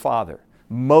 leave your father.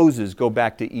 Moses, go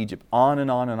back to Egypt. On and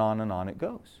on and on and on it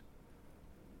goes.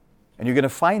 And you're going to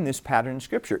find this pattern in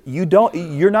Scripture.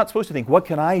 You're not supposed to think, what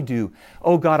can I do?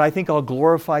 Oh God, I think I'll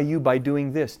glorify you by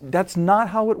doing this. That's not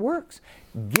how it works.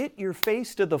 Get your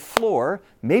face to the floor,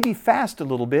 maybe fast a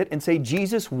little bit, and say,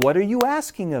 Jesus, what are you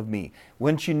asking of me?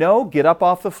 Once you know, get up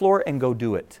off the floor and go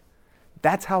do it.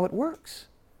 That's how it works.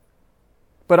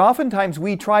 But oftentimes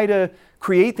we try to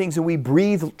create things and we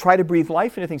try to breathe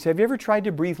life into things. Have you ever tried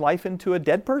to breathe life into a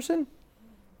dead person?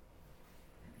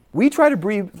 We try to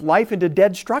breathe life into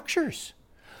dead structures.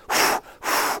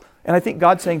 And I think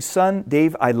God's saying, son,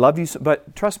 Dave, I love you,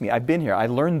 but trust me, I've been here. I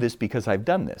learned this because I've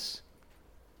done this.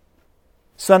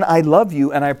 Son, I love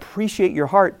you and I appreciate your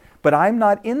heart, but I'm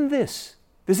not in this.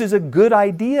 This is a good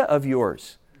idea of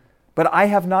yours, but I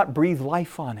have not breathed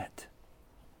life on it.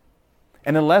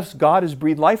 And unless God has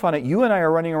breathed life on it, you and I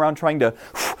are running around trying to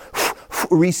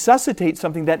resuscitate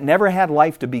something that never had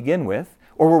life to begin with,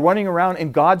 or we're running around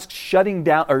and God's shutting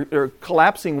down or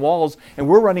collapsing walls, and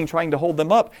we're running trying to hold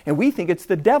them up, and we think it's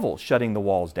the devil shutting the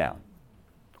walls down.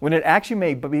 When it actually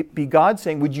may be God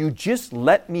saying, would you just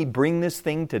let me bring this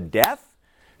thing to death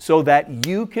so that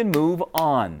you can move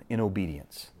on in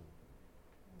obedience.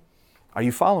 Are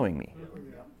you following me?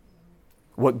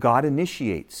 What God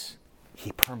initiates,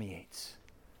 He permeates.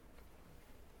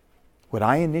 What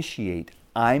I initiate,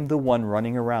 I'm the one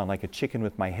running around like a chicken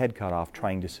with my head cut off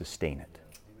trying to sustain it.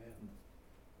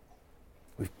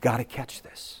 We've got to catch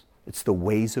this. It's the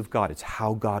ways of God. It's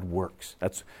how God works.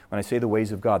 That's when I say the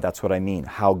ways of God, that's what I mean,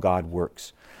 how God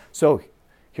works. So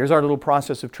here's our little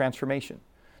process of transformation.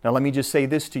 Now let me just say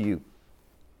this to you.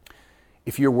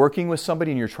 If you're working with somebody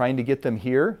and you're trying to get them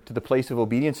here to the place of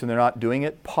obedience and they're not doing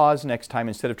it, pause next time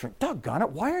instead of trying, doggone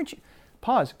it, why aren't you?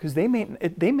 Pause, because they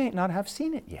may not have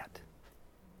seen it yet.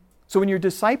 So when you're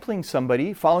discipling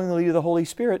somebody, following the lead of the Holy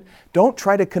Spirit, don't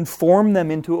try to conform them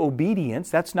into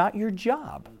obedience. That's not your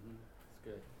job.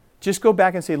 Just go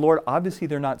back and say, Lord, obviously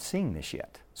they're not seeing this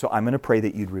yet. So I'm going to pray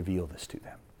that you'd reveal this to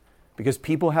them. Because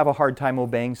people have a hard time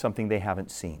obeying something they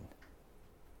haven't seen.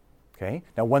 Okay?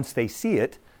 Now once they see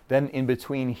it, then in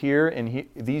between here and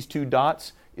these two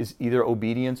dots is either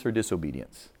obedience or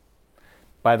disobedience.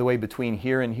 By the way, between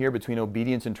here and here, between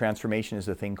obedience and transformation is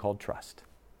a thing called trust.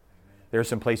 There are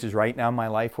some places right now in my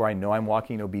life where I know I'm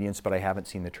walking in obedience, but I haven't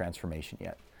seen the transformation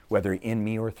yet, whether in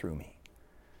me or through me.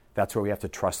 That's where we have to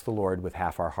trust the Lord with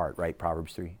half our heart, right?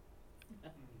 Proverbs 3.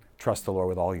 Trust the Lord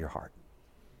with all your heart.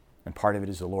 And part of it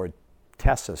is the Lord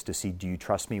tests us to see, do you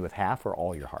trust me with half or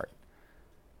all your heart?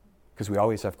 Because we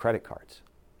always have credit cards.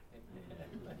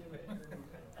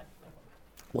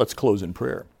 Let's close in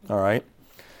prayer, all right?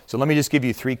 So let me just give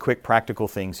you 3 quick practical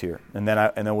things here, and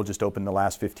then we'll just open the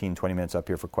last 15, 20 minutes up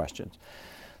here for questions.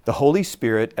 The Holy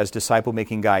Spirit as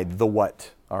disciple-making guide, the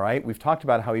what? All right? We've talked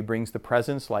about how He brings the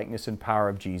presence, likeness, and power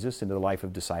of Jesus into the life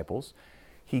of disciples.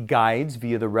 He guides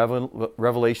via the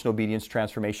revelation, obedience,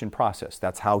 transformation process.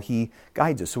 That's how He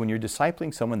guides us. So when you're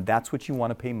discipling someone, that's what you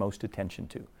want to pay most attention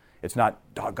to. It's not,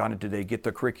 doggone it, did they get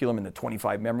the curriculum and the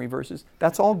 25 memory verses?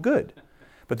 That's all good.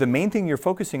 But the main thing you're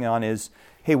focusing on is,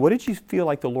 hey, what did you feel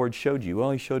like the Lord showed you?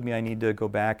 Well, He showed me I need to go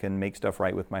back and make stuff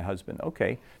right with my husband.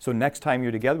 Okay, so next time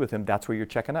you're together with Him, that's where you're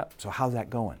checking up. So how's that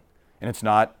going? And it's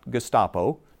not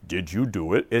Gestapo, did you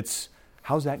do it? It's,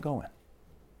 how's that going?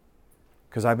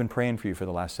 Because I've been praying for you for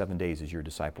the last 7 days as your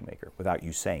disciple maker, without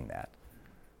you saying that.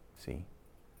 See?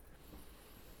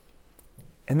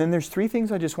 And then there's 3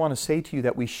 things I just want to say to you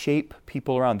that we shape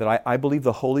people around, that I believe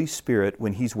the Holy Spirit,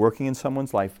 when He's working in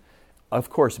someone's life, of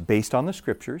course, based on the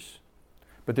Scriptures,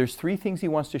 but there's 3 things He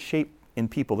wants to shape in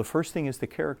people. The first thing is the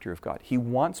character of God. He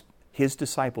wants His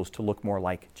disciples to look more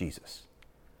like Jesus.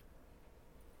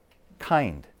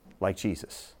 Kind, like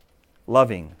Jesus.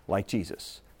 Loving, like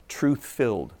Jesus.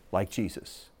 Truth-filled, like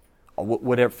Jesus.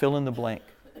 Whatever, fill in the blank.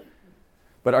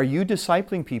 But are you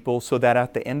discipling people so that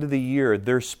at the end of the year,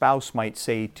 their spouse might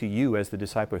say to you as the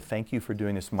discipler, thank you for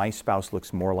doing this. My spouse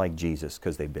looks more like Jesus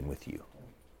because they've been with you.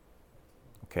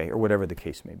 Okay, or whatever the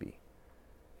case may be.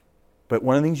 But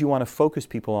one of the things you want to focus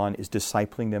people on is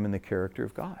discipling them in the character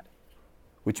of God,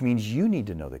 which means you need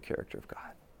to know the character of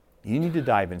God. You need to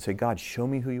dive in and say, God, show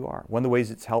me who you are. One of the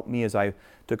ways it's helped me is I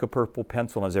took a purple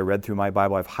pencil and as I read through my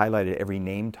Bible, I've highlighted every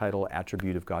name, title,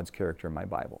 attribute of God's character in my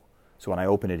Bible. So when I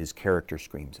open it, His character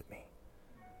screams at me.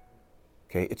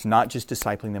 Okay, it's not just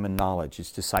discipling them in knowledge,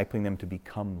 it's discipling them to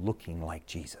become looking like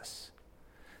Jesus.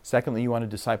 Secondly, you want to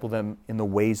disciple them in the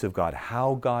ways of God,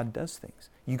 how God does things.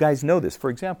 You guys know this.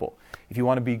 For example, if you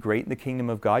want to be great in the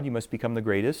kingdom of God, you must become the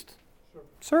greatest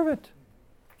servant.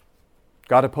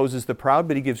 God opposes the proud,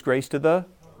 but He gives grace to the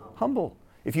humble.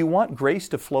 If you want grace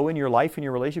to flow in your life and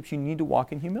your relationships, you need to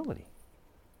walk in humility.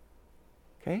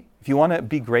 Okay? If you want to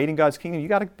be great in God's kingdom, you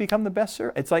got to become the best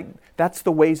servant. It's like, that's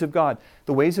the ways of God.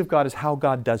 The ways of God is how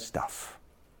God does stuff.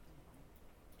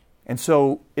 And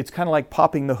so it's kind of like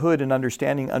popping the hood and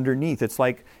understanding underneath. It's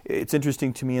like, it's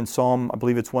interesting to me in Psalm, I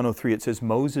believe it's 103, it says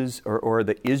Moses, or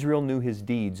that Israel knew his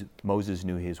deeds, Moses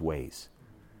knew his ways.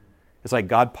 It's like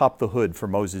God popped the hood for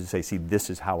Moses to say, see,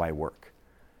 this is how I work.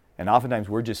 And oftentimes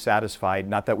we're just satisfied,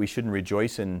 not that we shouldn't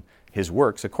rejoice in His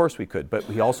works, of course we could, but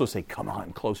we also say, come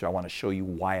on closer, I want to show you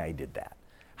why I did that,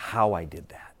 how I did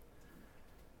that.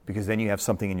 Because then you have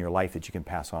something in your life that you can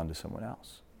pass on to someone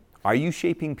else. Are you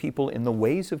shaping people in the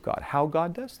ways of God, how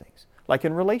God does things? Like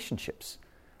in relationships.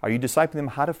 Are you discipling them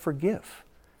how to forgive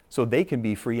so they can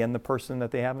be free and the person that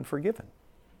they haven't forgiven?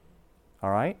 All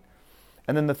right?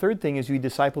 And then the third thing is we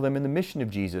disciple them in the mission of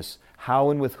Jesus, how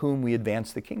and with whom we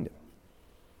advance the kingdom.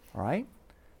 All right?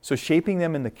 So shaping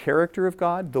them in the character of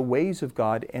God, the ways of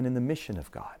God, and in the mission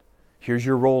of God. Here's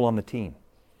your role on the team.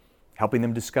 Helping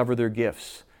them discover their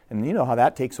gifts. And you know how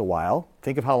that takes a while.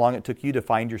 Think of how long it took you to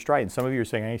find your stride. And some of you are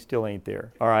saying, I still ain't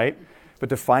there. All right? But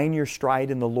to find your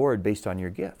stride in the Lord based on your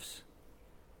gifts.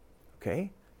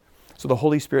 Okay? So the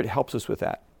Holy Spirit helps us with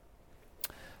that.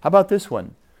 How about this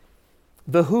one?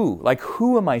 The who. Like,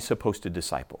 who am I supposed to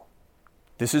disciple?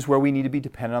 This is where we need to be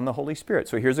dependent on the Holy Spirit.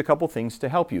 So here's a couple things to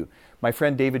help you. My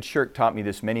friend David Shirk taught me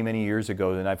this many, many years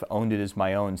ago, and I've owned it as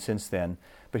my own since then.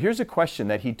 But here's a question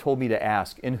that he told me to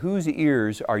ask. In whose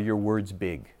ears are your words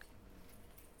big?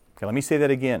 Okay, let me say that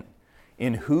again.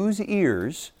 In whose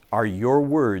ears are your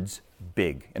words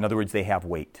big? In other words, they have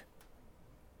weight.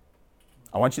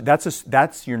 I want you.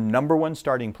 That's your number one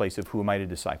starting place of who am I to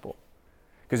disciple.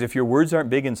 Because if your words aren't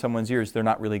big in someone's ears, they're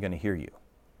not really going to hear you.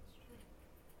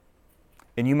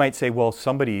 And you might say, well,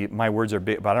 my words are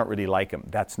big, but I don't really like them.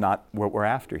 That's not what we're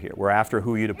after here. We're after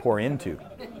who you to pour into.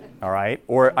 All right?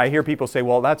 Or I hear people say,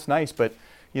 well, that's nice, but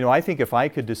I think if I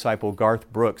could disciple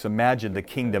Garth Brooks, imagine the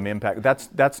kingdom impact.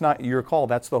 That's not your call.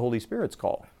 That's the Holy Spirit's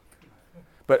call.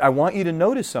 But I want you to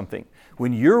notice something.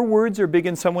 When your words are big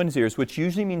in someone's ears, which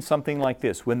usually means something like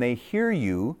this, when they hear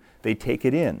you, they take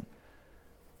it in.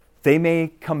 They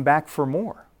may come back for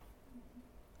more.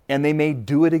 And they may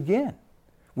do it again.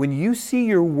 When you see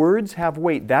your words have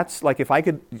weight, that's like if I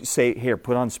could say, here,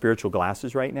 put on spiritual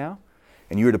glasses right now,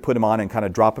 and you were to put them on and kind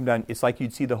of drop them down, it's like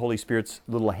you'd see the Holy Spirit's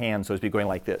little hand, so to speak, going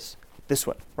like this. This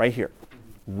one, right here.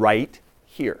 Right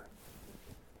here.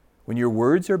 When your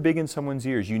words are big in someone's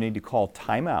ears, you need to call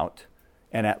time out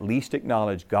and at least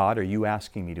acknowledge, God, are you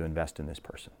asking me to invest in this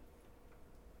person?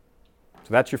 So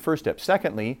that's your first step.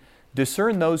 Secondly,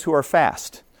 discern those who are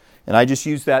fast. And I just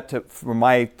use that for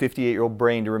my 58-year-old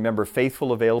brain to remember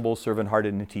faithful, available,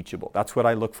 servant-hearted, and teachable. That's what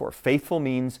I look for. Faithful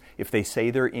means if they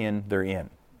say they're in, they're in.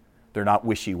 They're not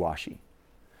wishy-washy.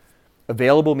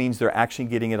 Available means they're actually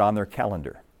getting it on their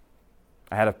calendar.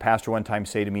 I had a pastor one time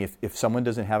say to me, if someone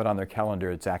doesn't have it on their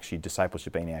calendar, it's actually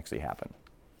discipleship ain't actually happened.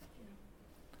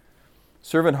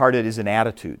 Servant-hearted is an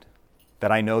attitude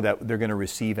that I know that they're going to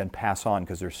receive and pass on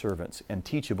because they're servants. And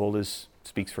teachable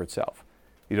speaks for itself.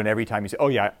 You don't every time you say, oh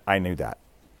yeah, I knew that.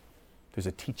 There's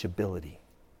a teachability.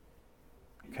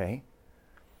 Okay?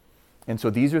 And so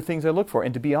these are things I look for.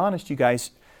 And to be honest, you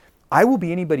guys, I will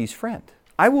be anybody's friend.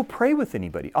 I will pray with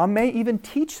anybody. I may even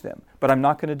teach them, but I'm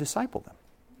not going to disciple them.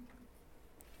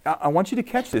 I want you to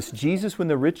catch this. Jesus, when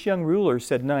the rich young ruler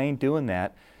said, no, I ain't doing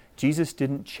that, Jesus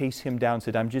didn't chase him down and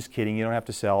said, I'm just kidding. You don't have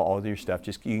to sell all of your stuff.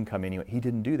 Just you can come anyway. He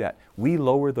didn't do that. We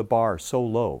lower the bar so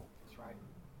low.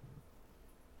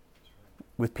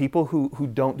 With people who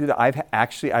don't do that, I've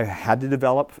had to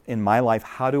develop in my life,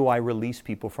 how do I release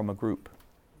people from a group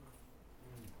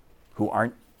who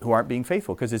aren't being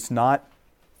faithful? Because it's not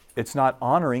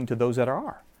honoring to those that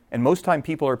are. And most time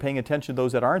people are paying attention to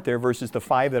those that aren't there versus the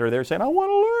 5 that are there saying, I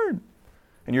want to learn.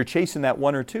 And you're chasing that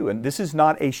 1 or 2. And this is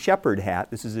not a shepherd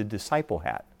hat. This is a disciple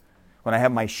hat. When I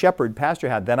have my shepherd pastor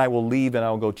hat, then I will leave and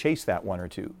I'll go chase that 1 or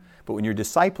 2. But when you're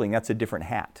discipling, that's a different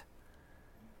hat.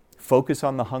 Focus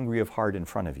on the hungry of heart in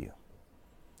front of you.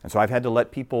 And so I've had to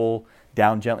let people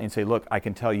down gently and say, look, I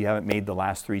can tell you haven't made the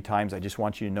last 3 times. I just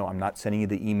want you to know I'm not sending you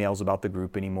the emails about the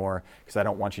group anymore because I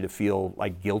don't want you to feel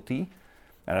like guilty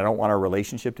and I don't want our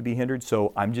relationship to be hindered.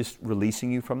 So I'm just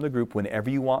releasing you from the group. Whenever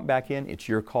you want back in, it's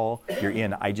your call. You're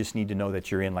in. I just need to know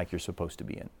that you're in like you're supposed to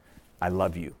be in. I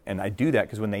love you. And I do that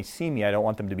because when they see me, I don't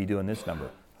want them to be doing this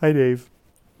number. Hi, Dave.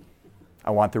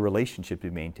 I want the relationship to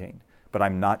be maintained. But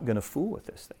I'm not going to fool with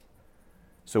this thing.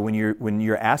 So when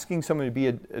you're asking someone to be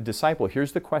a disciple,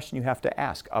 here's the question you have to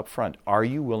ask up front. Are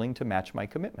you willing to match my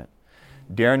commitment?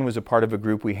 Darren was a part of a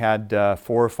group. We had 4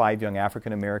 or 5 young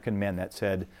African-American men that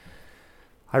said,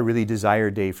 I really desire,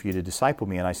 Dave, for you to disciple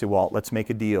me. And I said, well, let's make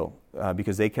a deal.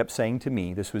 Because they kept saying to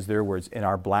me, this was their words, in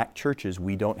our black churches,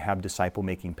 we don't have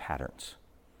disciple-making patterns.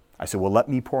 I said, well, let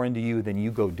me pour into you, then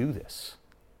you go do this.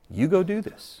 You go do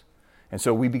this. And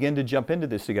so we began to jump into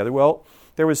this together. Well,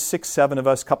 there was 6, 7 of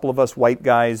us, a couple of us white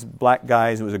guys, black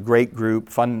guys. It was a great group,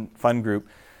 fun group.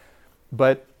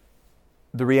 But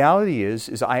the reality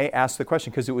is I asked the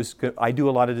question because I do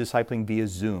a lot of discipling via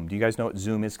Zoom. Do you guys know what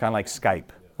Zoom is? It's kind of like Skype,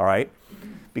 all right?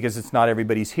 Because it's not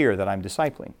everybody's here that I'm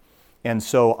discipling. And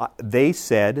so they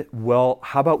said, well,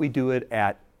 how about we do it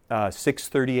at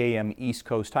 6:30 a.m. East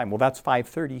Coast time? Well, that's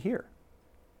 5:30 here.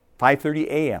 5:30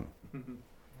 a.m.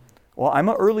 Well, I'm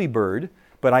an early bird,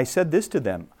 but I said this to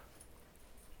them.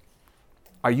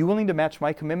 Are you willing to match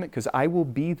my commitment? Because I will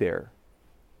be there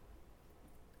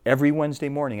every Wednesday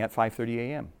morning at 5:30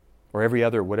 a.m. or every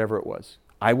other, whatever it was.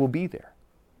 I will be there.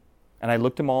 And I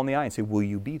looked them all in the eye and said, will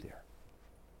you be there?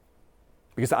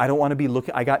 Because I don't want to be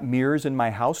looking. I got mirrors in my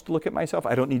house to look at myself.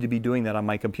 I don't need to be doing that on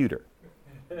my computer.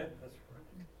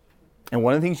 And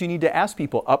one of the things you need to ask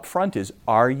people up front is,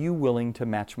 are you willing to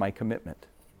match my commitment?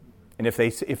 And if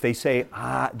they say,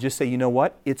 just say, you know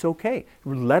what? It's okay.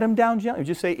 Let them down gently.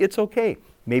 Just say, it's okay.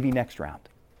 maybe next round.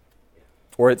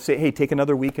 Or it's say, hey, take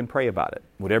another week and pray about it.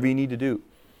 Whatever you need to do.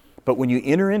 But when you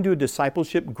enter into a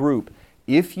discipleship group,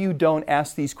 if you don't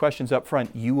ask these questions up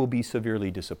front, you will be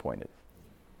severely disappointed.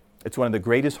 It's one of the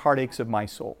greatest heartaches of my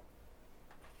soul.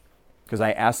 Because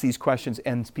I ask these questions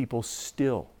and people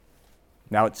still.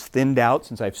 Now it's thinned out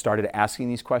since I've started asking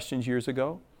these questions years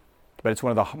ago. But it's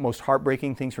one of the most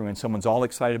heartbreaking things for when someone's all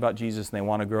excited about Jesus and they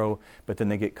want to grow, but then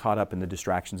they get caught up in the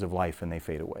distractions of life and they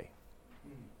fade away.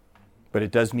 But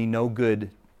it does me no good.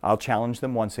 I'll challenge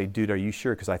them once, say, dude, are you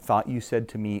sure? Because I thought you said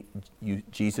to me,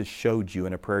 Jesus showed you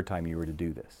in a prayer time you were to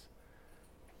do this.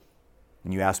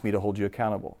 And you asked me to hold you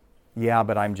accountable. Yeah,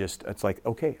 but it's like,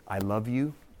 okay, I love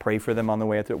you. Pray for them on the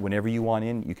way out there. Whenever you want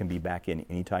in, you can be back in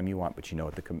anytime you want, but you know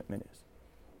what the commitment is.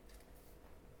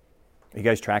 Are you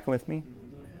guys tracking with me?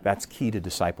 That's key to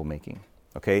disciple making.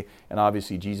 Okay? And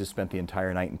obviously, Jesus spent the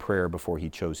entire night in prayer before he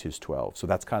chose his 12. So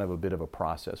that's kind of a bit of a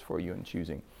process for you in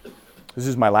choosing. This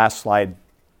is my last slide.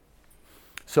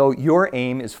 So your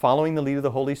aim is following the lead of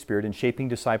the Holy Spirit and shaping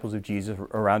disciples of Jesus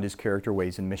around his character,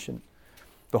 ways, and mission.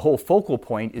 The whole focal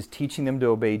point is teaching them to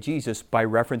obey Jesus by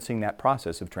referencing that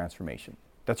process of transformation.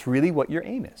 That's really what your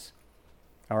aim is.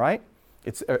 All right?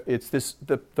 It's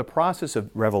the process of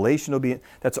revelation, obedience.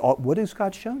 That's all. What has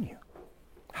God shown you?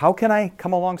 How can I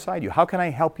come alongside you? How can I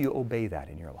help you obey that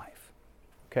in your life?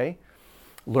 Okay?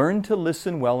 Learn to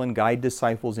listen well and guide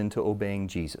disciples into obeying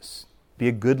Jesus. Be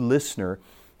a good listener.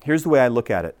 Here's the way I look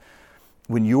at it.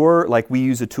 When you're, like we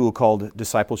use a tool called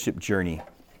Discipleship Journey.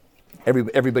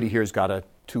 Everybody here has got a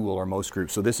tool, or most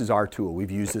groups. So this is our tool.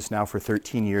 We've used this now for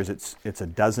 13 years. It's a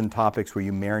dozen topics where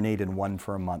you marinate in one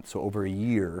for a month, so over a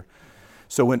year.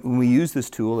 So when we use this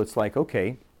tool, it's like,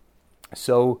 okay,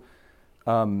 so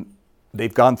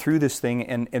they've gone through this thing,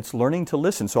 and it's learning to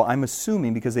listen. So I'm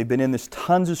assuming, because they've been in this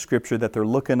tons of scripture that they're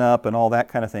looking up and all that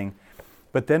kind of thing.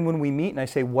 But then when we meet and I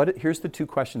say, here's the two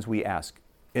questions we ask.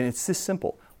 And it's this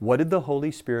simple. What did the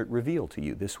Holy Spirit reveal to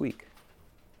you this week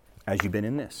as you've been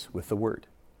in this with the Word?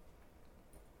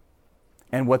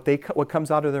 And what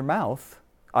comes out of their mouth,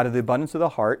 out of the abundance of the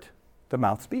heart, the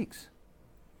mouth speaks.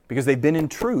 Because they've been in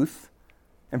truth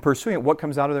and pursuing it, what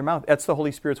comes out of their mouth? That's the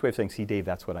Holy Spirit's way of saying, see, Dave,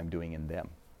 that's what I'm doing in them.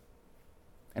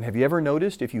 And have you ever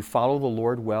noticed if you follow the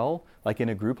Lord well, like in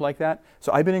a group like that?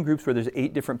 So I've been in groups where there's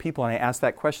 8 different people, and I asked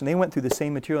that question. They went through the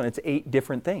same material, and it's 8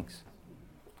 different things.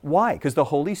 Why? Because the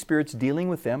Holy Spirit's dealing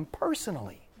with them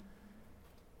personally.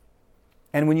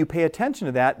 And when you pay attention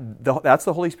to that, that's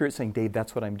the Holy Spirit saying, Dave,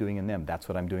 that's what I'm doing in them. That's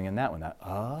what I'm doing in that one.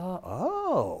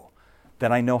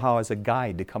 Then I know how as a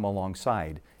guide to come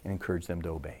alongside and encourage them to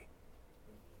obey.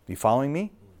 You following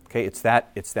me? Okay, it's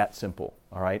that simple,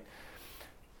 all right?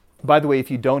 By the way, if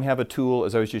you don't have a tool,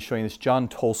 as I was just showing this, John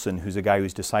Tolson, who's a guy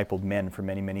who's discipled men for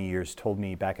many, many years, told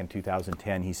me back in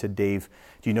 2010, he said, Dave,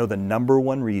 do you know the number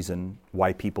one reason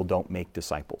why people don't make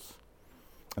disciples?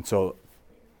 And so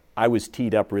I was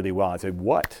teed up really well. I said,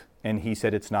 what? And he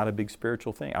said, it's not a big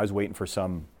spiritual thing. I was waiting for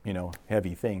some,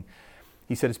 heavy thing.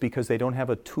 He said, it's because they don't have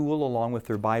a tool along with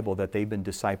their Bible that they've been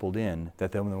discipled in,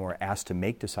 that then when we're asked to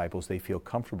make disciples, they feel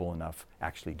comfortable enough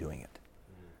actually doing it.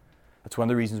 That's one of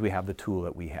the reasons we have the tool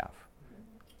that we have.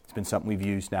 It's been something we've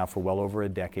used now for well over a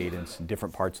decade in some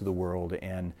different parts of the world.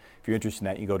 And if you're interested in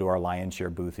that, you go to our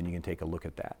Lionshare booth and you can take a look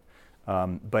at that.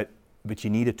 But you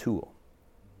need a tool.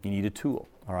 You need a tool,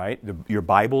 all right? Your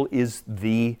Bible is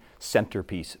the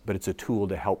centerpiece, but it's a tool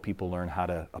to help people learn how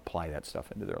to apply that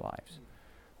stuff into their lives.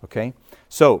 Okay?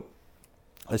 So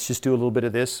let's just do a little bit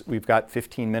of this. We've got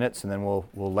 15 minutes, and then we'll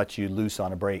let you loose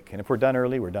on a break. And if we're done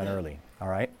early, we're done early, all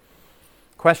right?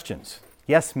 Questions?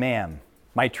 Yes, ma'am.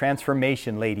 My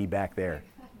transformation lady back there.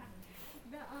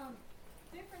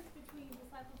 The difference between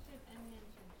discipleship and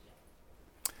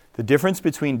mentorship. The difference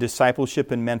between discipleship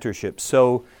and mentorship.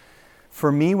 So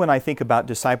for me, when I think about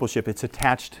discipleship, it's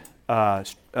attached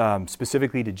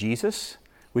specifically to Jesus,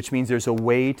 which means there's a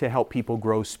way to help people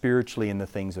grow spiritually in the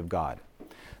things of God.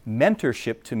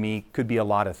 Mentorship to me could be a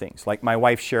lot of things. Like my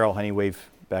wife, Cheryl, honey,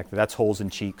 wave back there. That's holes in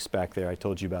cheeks back there. I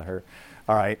told you about her.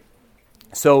 All right.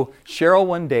 So Cheryl,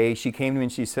 one day, she came to me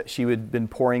and she said she had been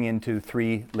pouring into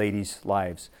 3 ladies'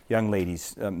 lives, young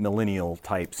ladies, millennial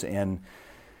types, and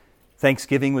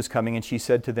Thanksgiving was coming, and she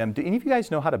said to them, do any of you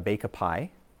guys know how to bake a pie?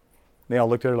 They all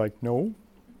looked at her like, no. And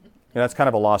that's kind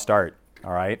of a lost art,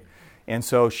 all right? And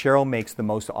so Cheryl makes the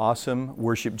most awesome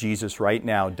worship Jesus right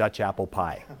now Dutch apple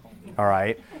pie, all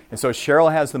right? And so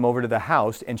Cheryl has them over to the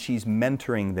house, and she's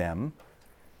mentoring them.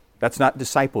 That's not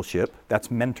discipleship, that's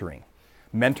mentoring.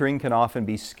 Mentoring can often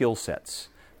be skill sets.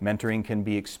 Mentoring can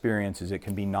be experiences. It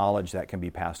can be knowledge that can be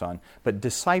passed on. But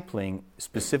discipling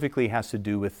specifically has to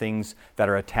do with things that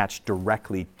are attached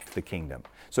directly to the kingdom.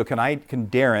 So can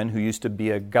Darren, who used to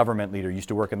be a government leader, used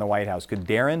to work in the White House, could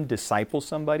Darren disciple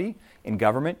somebody in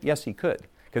government? Yes, he could.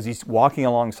 Because he's walking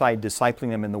alongside, discipling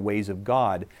them in the ways of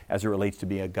God as it relates to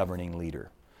being a governing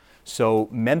leader. So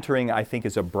mentoring, I think,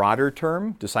 is a broader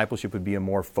term. Discipleship would be a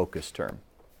more focused term.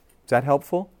 Is that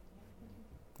helpful?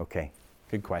 Okay,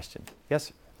 good question.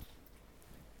 Yes?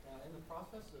 In the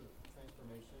process of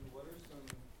transformation, what are some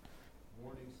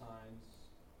warning signs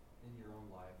in your own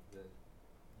life that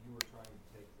you were trying to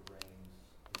take the reins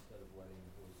instead of letting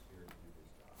the Holy Spirit do his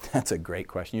job? That's a great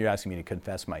question. You're asking me to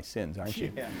confess my sins, aren't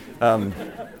you? Yeah.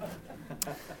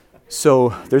 So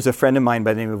there's a friend of mine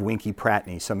by the name of Winky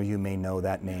Pratney. Some of you may know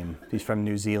that name. He's from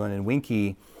New Zealand. And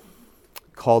Winky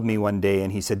called me one day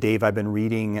and he said, Dave, I've been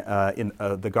reading in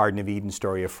the Garden of Eden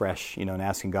story afresh, and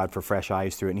asking God for fresh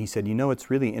eyes through it. And he said, it's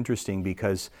really interesting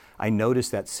because I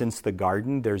noticed that since the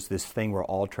garden, there's this thing we're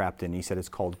all trapped in. He said it's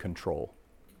called control.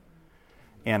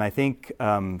 And I think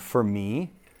for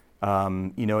me,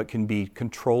 it can be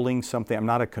controlling something. I'm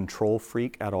not a control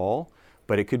freak at all,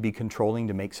 but it could be controlling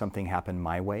to make something happen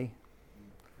my way,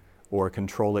 or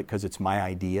control it because it's my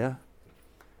idea.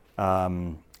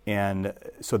 And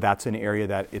so that's an area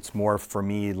that it's more, for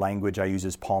me, language I use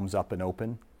is palms up and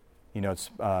open. It's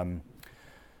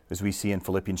as we see in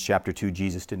Philippians chapter 2,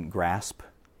 Jesus didn't grasp,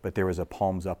 but there was a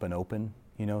palms up and open,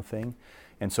 thing.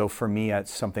 And so for me, it's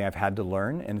something I've had to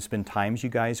learn. And it's been times, you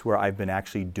guys, where I've been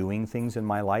actually doing things in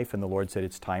my life, and the Lord said,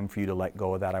 it's time for you to let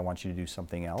go of that. I want you to do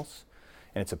something else.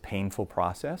 And it's a painful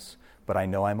process, but I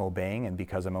know I'm obeying, and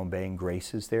because I'm obeying,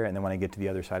 grace is there. And then when I get to the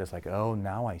other side, it's like, oh,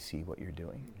 now I see what you're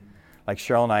doing. Like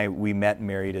Cheryl and I, we met and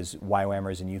married as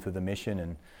YWAMers in Youth with a Mission,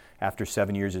 and after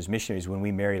 7 years as missionaries, when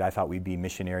we married, I thought we'd be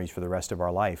missionaries for the rest of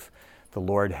our life. The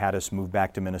Lord had us move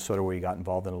back to Minnesota where we got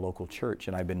involved in a local church,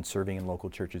 and I've been serving in local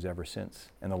churches ever since.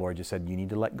 And the Lord just said, you need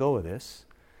to let go of this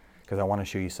because I want to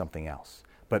show you something else.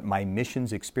 But my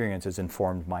missions experience has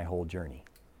informed my whole journey.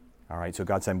 All right, so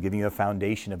God said, I'm giving you a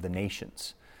foundation of the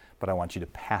nations, but I want you to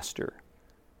pastor,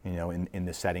 in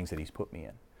the settings that He's put me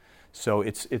in. So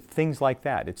it's things like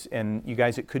that. And you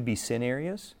guys, it could be sin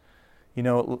areas.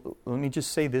 Let me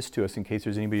just say this to us in case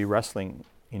there's anybody wrestling,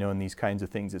 in these kinds of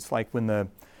things. It's like when the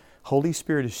Holy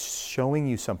Spirit is showing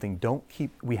you something,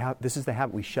 this is the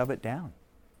habit, we shove it down,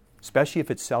 especially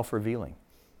if it's self-revealing.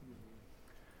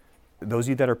 Those of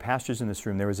you that are pastors in this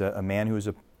room, there was a man who was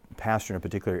a pastor in a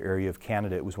particular area of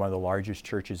Canada. It was one of the largest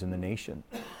churches in the nation.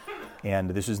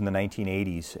 And this was in the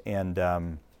 1980s. And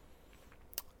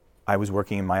I was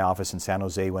working in my office in San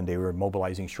Jose one day. We were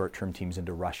mobilizing short-term teams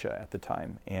into Russia at the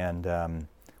time. And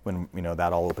when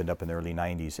that all opened up in the early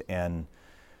 90s. And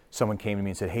someone came to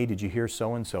me and said, hey, did you hear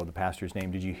so-and-so, the pastor's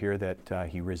name, did you hear that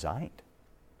he resigned?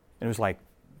 And it was like,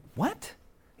 what?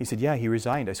 He said, yeah, he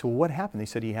resigned. I said, well, what happened? They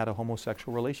said he had a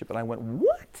homosexual relationship. And I went,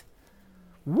 what?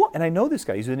 What? And I know this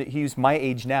guy. He's my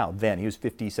age now. Then he was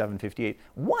 57, 58.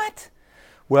 What?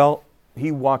 Well,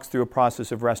 he walks through a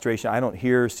process of restoration. I don't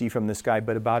see from this guy,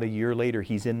 but about a year later,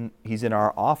 he's in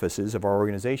our offices of our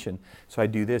organization. So I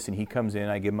do this, and he comes in.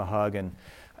 I give him a hug, and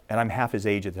I'm half his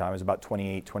age at the time. I was about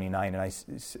 28, 29, and I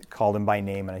called him by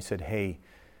name, and I said, hey,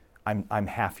 I'm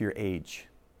half your age.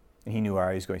 And he knew where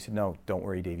I was going. He said, no, don't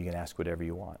worry, Dave. You can ask whatever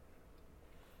you want.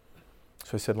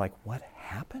 So I said, what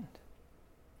happened?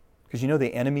 Because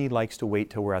the enemy likes to wait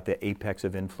till we're at the apex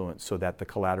of influence so that the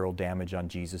collateral damage on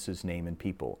Jesus' name and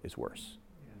people is worse.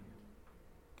 Yeah.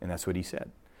 And that's what he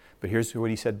said. But here's what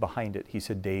he said behind it. He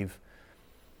said, Dave,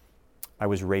 I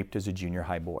was raped as a junior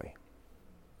high boy.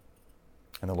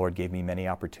 And the Lord gave me many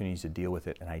opportunities to deal with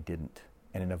it, and I didn't.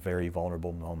 And in a very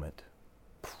vulnerable moment.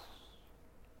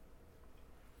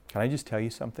 Can I just tell you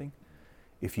something?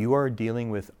 If you are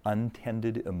dealing with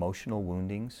untended emotional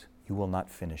woundings, you will not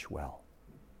finish well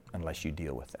unless you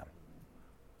deal with them.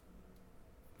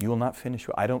 You will not finish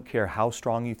well. I don't care how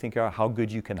strong you think you are, how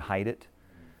good you can hide it.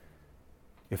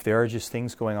 If there are just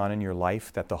things going on in your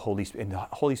life that the Holy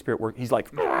Spirit works, He's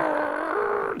like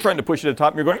trying to push it to the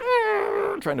top, and you're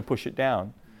going trying to push it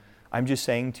down. I'm just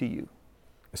saying to you,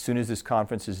 as soon as this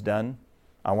conference is done,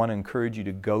 I want to encourage you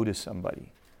to go to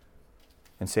somebody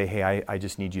and say, hey, I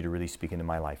just need you to really speak into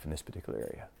my life in this particular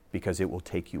area, because it will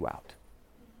take you out.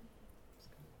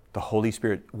 The Holy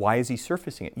Spirit, why is He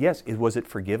surfacing it? Yes, was it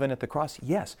forgiven at the cross?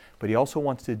 Yes, but He also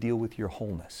wants to deal with your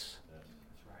wholeness. That's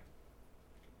right.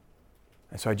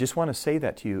 And so I just want to say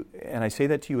that to you, and I say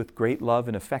that to you with great love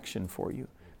and affection for you,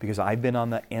 because I've been on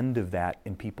the end of that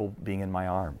in people being in my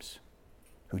arms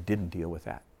who didn't deal with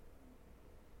that.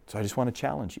 So I just want to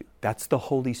challenge you. That's the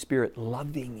Holy Spirit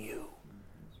loving you.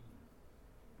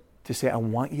 to say, I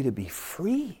want you to be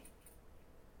free.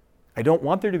 I don't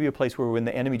want there to be a place where when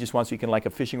the enemy just wants you can like a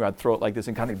fishing rod, throw it like this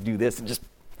and kind of do this and just...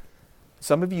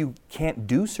 Some of you can't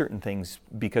do certain things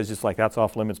because it's like that's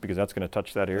off limits because that's going to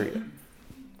touch that area.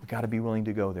 We've got to be willing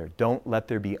to go there. Don't let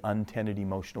there be untended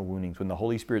emotional woundings. When the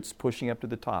Holy Spirit's pushing up to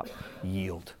the top,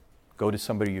 yield. Go to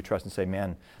somebody you trust and say,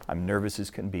 man, I'm nervous as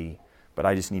can be, but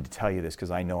I just need to tell you this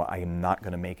because I know I am not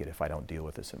going to make it if I don't deal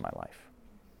with this in my life.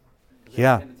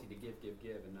 Yeah. Tendency to give,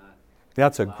 and not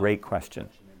That's a great question.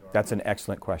 That's an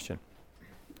excellent question.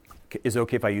 Is it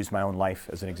okay if I use my own life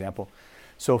as an example?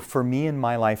 So for me in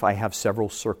my life, I have several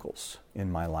circles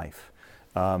in my life.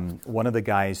 One of the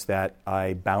guys that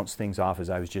I bounce things off as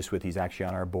I was just with, he's actually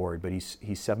on our board, but he's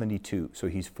 72, so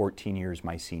he's 14 years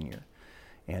my senior.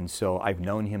 And so I've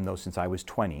known him, though, since I was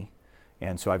 20,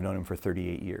 and so I've known him for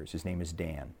 38 years. His name is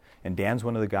Dan. And Dan's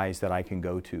one of the guys that I can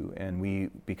go to, and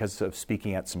we, because of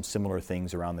speaking at some similar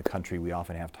things around the country, we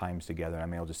often have times together, and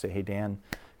I'm able to say, hey, Dan,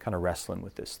 kind of wrestling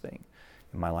with this thing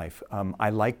in my life. I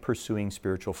like pursuing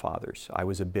spiritual fathers. I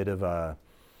was a bit of a,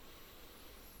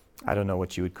 I don't know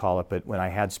what you would call it, but when I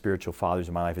had spiritual fathers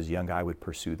in my life as a young guy, I would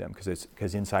pursue them because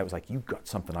inside it was like, you've got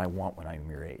something I want when I'm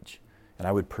your age. And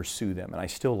I would pursue them, and I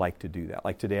still like to do that.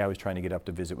 Like today I was trying to get up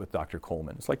to visit with Dr.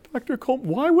 Coleman. It's like, Dr. Coleman,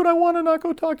 why would I want to not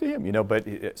go talk to him? You know, but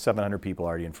 700 people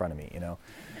already in front of me, you know.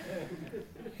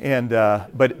 And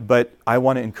but I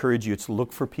want to encourage you to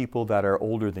look for people that are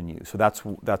older than you. So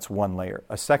that's one layer.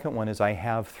 A second one is I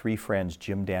have 3 friends,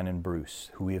 Jim, Dan, and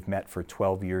Bruce, who we have met for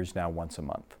 12 years now, once a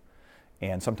month.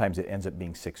 And sometimes it ends up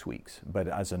being 6 weeks, but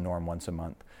as a norm, once a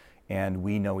month. And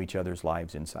we know each other's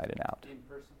lives inside and out. in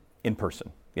person. In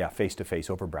person, yeah, face to face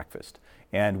over breakfast.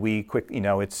 And we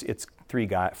it's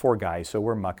 4 guys, so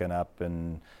we're mucking up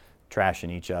and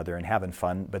trashing each other and having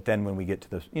fun. But then when we get to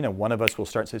the, one of us will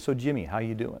start to say, so Jimmy, how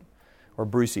you doing? Or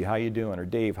Brucey, how you doing? Or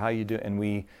Dave, how you doing? And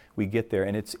we get there.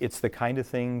 And it's the kind of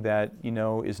thing that,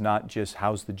 is not just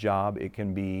how's the job. It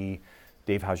can be,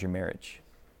 Dave, how's your marriage?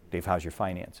 Dave, how's your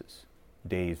finances?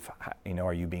 Dave,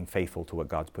 are you being faithful to what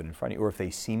God's put in front of you? Or if they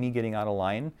see me getting out of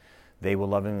line, they will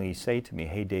lovingly say to me,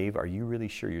 hey, Dave, are you really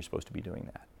sure you're supposed to be doing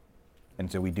that?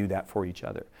 And so we do that for each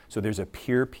other. So there's a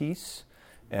peer piece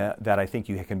that I think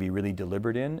you can be really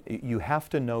deliberate in. You have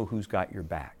to know who's got your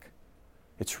back.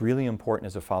 It's really important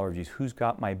as a follower of Jesus, who's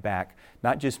got my back,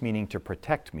 not just meaning to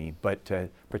protect me, but to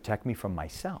protect me from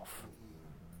myself.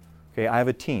 Okay, I have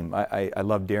a team. I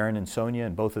love Darren and Sonia,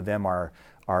 and both of them are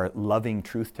loving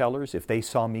truth tellers. If they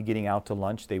saw me getting out to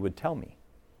lunch, they would tell me.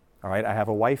 All right, I have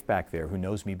a wife back there who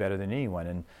knows me better than anyone,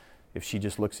 and if she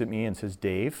just looks at me and says,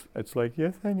 Dave, it's like,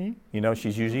 yes, honey.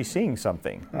 She's usually seeing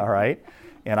something, all right?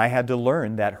 And I had to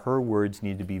learn that her words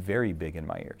need to be very big in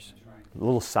my ears. A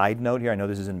little side note here, I know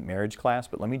this isn't marriage class,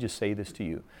 but let me just say this to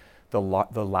you. The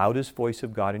loudest voice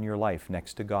of God in your life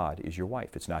next to God is your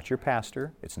wife. It's not your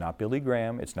pastor. It's not Billy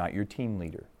Graham. It's not your team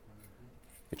leader.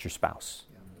 It's your spouse.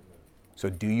 So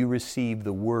do you receive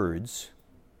the words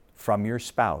from your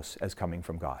spouse as coming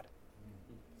from God?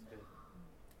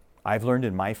 I've learned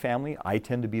in my family, I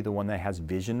tend to be the one that has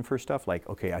vision for stuff. Like,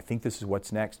 okay, I think this is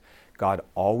what's next. God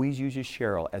always uses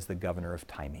Cheryl as the governor of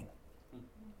timing.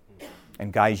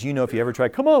 And guys, if you ever try,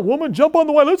 come on, woman, jump on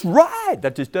the way, let's ride.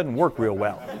 That just doesn't work real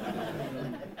well.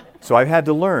 So I've had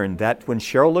to learn that when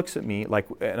Cheryl looks at me,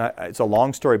 it's a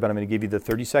long story, but I'm going to give you the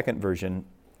 30-second version.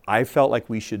 I felt like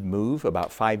we should move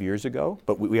about 5 years ago,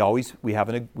 but we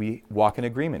walk in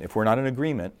agreement. If we're not in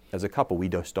agreement as a couple, we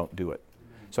just don't do it.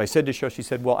 So I said to Cheryl, she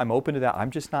said, well, I'm open to that. I'm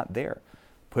just not there.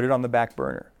 Put it on the back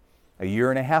burner. A year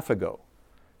and a half ago,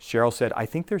 Cheryl said, I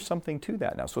think there's something to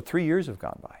that now. So 3 years have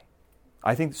gone by.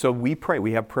 I think, so we pray.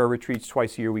 We have prayer retreats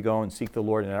twice a year. We go and seek the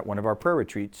Lord. And at one of our prayer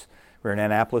retreats, we're in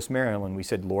Annapolis, Maryland. We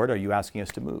said, Lord, are you asking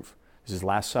us to move? This is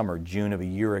last summer, June of a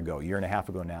year and a half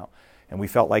ago now. And we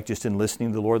felt like just in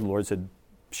listening to the Lord said,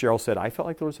 Cheryl said, I felt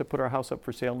like the Lord said, put our house up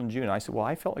for sale in June. And I said, well,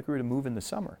 I felt like we were to move in the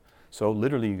summer. So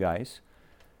literally, you guys,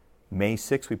 May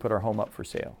 6th, we put our home up for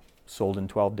sale. Sold in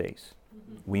 12 days.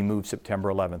 We moved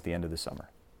September 11th, the end of the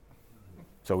summer.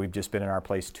 So we've just been in our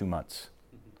place 2 months.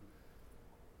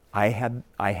 I had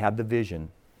the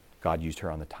vision. God used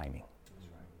her on the timing.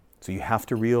 So you have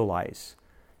to realize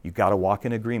you've got to walk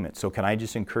in agreement. So can I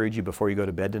just encourage you before you go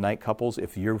to bed tonight, couples,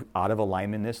 if you're out of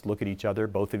alignment in this, look at each other,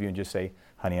 both of you, and just say,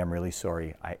 honey, I'm really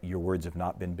sorry. Your words have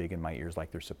not been big in my ears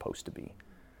like they're supposed to be.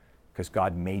 Because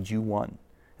God made you one.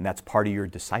 And that's part of your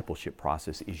discipleship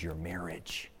process is your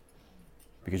marriage.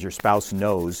 Because your spouse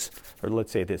knows, or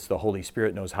let's say this, the Holy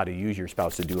Spirit knows how to use your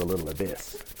spouse to do a little of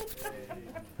this.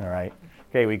 All right?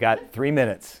 Okay, we got 3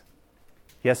 minutes.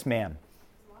 Yes, ma'am.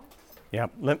 Yeah,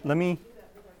 let me...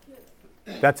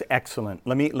 That's excellent.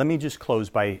 Let me just close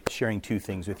by sharing two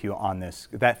things with you on this.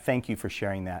 Thank you for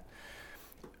sharing that.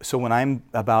 So when I'm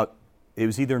about, it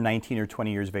was either 19 or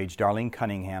 20 years of age, Darlene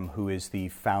Cunningham, who is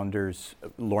the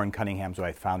Lauren Cunningham's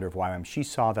wife, founder of YWAM, she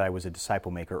saw that I was a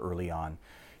disciple maker early on.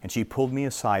 And she pulled me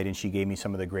aside and she gave me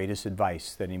some of the greatest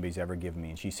advice that anybody's ever given me.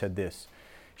 And she said this.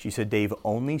 She said, Dave,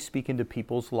 only speak into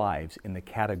people's lives in the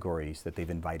categories that they've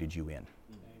invited you in.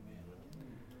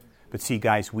 But see,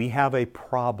 guys, we have a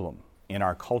problem in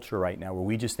our culture right now where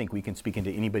we just think we can speak into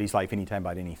anybody's life anytime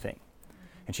about anything.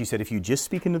 And she said, if you just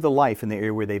speak into the life in the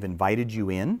area where they've invited you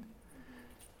in,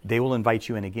 they will invite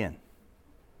you in again,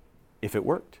 if it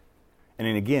worked. And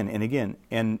then again and again.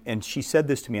 And she said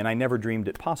this to me, and I never dreamed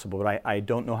it possible, but I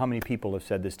don't know how many people have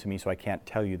said this to me, so I can't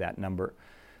tell you that number.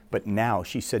 But now,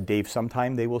 she said, Dave,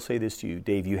 sometime they will say this to you.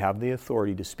 Dave, you have the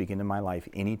authority to speak into my life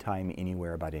anytime,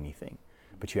 anywhere about anything.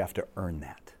 But you have to earn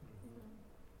that.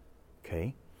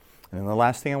 Okay? And then the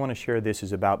last thing I want to share this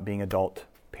is about being adult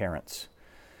parents.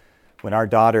 When our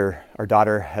daughter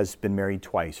has been married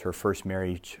twice. Her first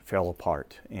marriage fell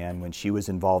apart. And when she was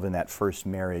involved in that first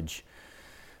marriage,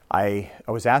 I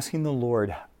was asking the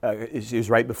Lord, it was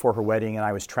right before her wedding, and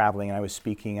I was traveling, and I was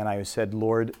speaking, and I said,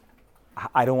 Lord,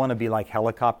 I don't want to be like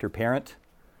helicopter parent.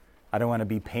 I don't want to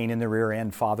be pain in the rear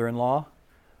end father-in-law.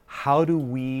 How do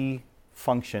we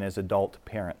function as adult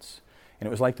parents? And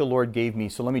it was like the Lord gave me,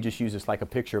 so let me just use this like a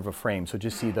picture of a frame. So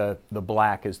just see the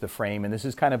black as the frame. And this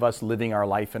is kind of us living our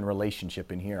life in relationship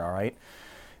in here, all right?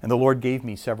 And the Lord gave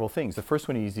me several things. The first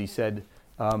one is He said,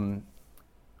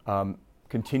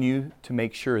 continue to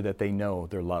make sure that they know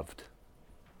they're loved.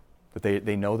 That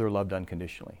they know they're loved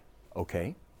unconditionally.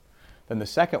 Okay. Then the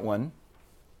second one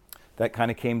that kind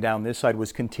of came down this side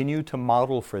was continue to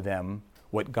model for them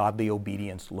what godly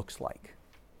obedience looks like.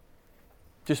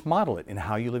 Just model it in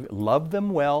how you live. Love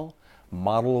them well,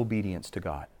 model obedience to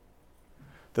God.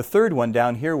 The third one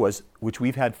down here was, which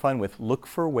we've had fun with, look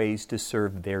for ways to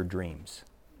serve their dreams.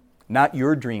 Not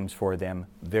your dreams for them,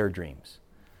 their dreams.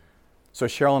 So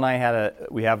Cheryl and I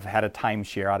have had a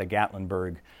timeshare out of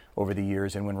Gatlinburg over the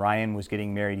years, and when Ryan was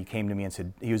getting married, he came to me and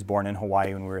said, he was born in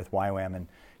Hawaii when we were with YWAM, and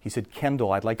he said,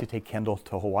 Kendall, I'd like to take Kendall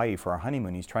to Hawaii for our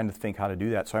honeymoon. He's trying to think how to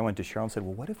do that. So I went to Cheryl and said,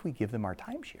 well, what if we give them our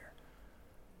timeshare?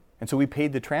 And so we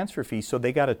paid the transfer fee, so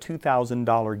they got a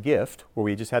 $2,000 gift, where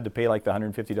we just had to pay like the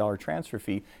 $150 transfer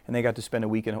fee, and they got to spend a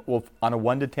week on a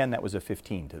 1 to 10, that was a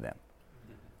 15 to them.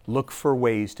 Look for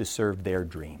ways to serve their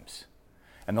dreams.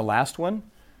 And the last one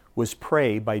was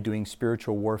pray by doing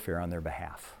spiritual warfare on their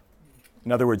behalf.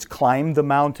 In other words, climb the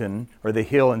mountain or the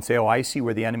hill and say, oh, I see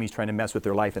where the enemy's trying to mess with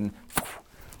their life, and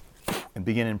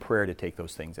begin in prayer to take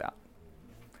those things out.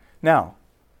 Now,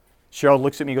 Cheryl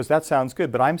looks at me and goes, that sounds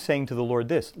good, but I'm saying to the Lord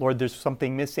this, Lord, there's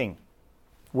something missing.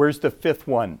 Where's the fifth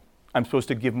one? I'm supposed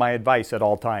to give my advice at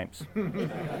all times.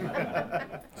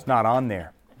 It's not on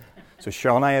there. So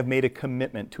Cheryl and I have made a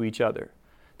commitment to each other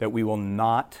that we will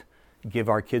not give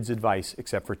our kids advice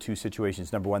except for two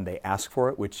situations. Number one, they ask for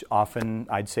it, which often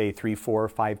I'd say 3, 4,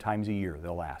 5 times a year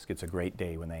they'll ask. It's a great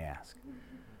day when they ask.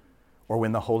 Or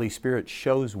when the Holy Spirit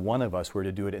shows one of us where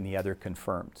to do it and the other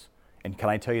confirms. And can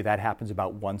I tell you, that happens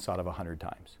about once out of 100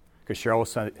 times. Because Cheryl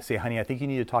will say, honey, I think you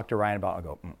need to talk to Ryan about it.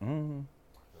 I'll go, mm-mm.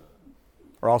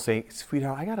 Or I'll say,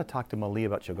 sweetheart, I got to talk to Malia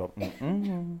about it. She'll go,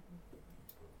 mm-mm.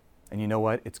 And you know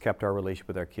what? It's kept our relationship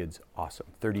with our kids awesome.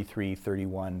 33,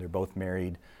 31, they're both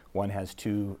married. One has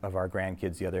 2 of our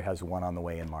grandkids. The other has 1 on the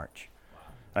way in March.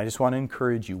 And I just want to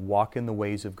encourage you, walk in the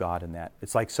ways of God in that.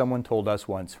 It's like someone told us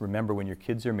once, remember, when your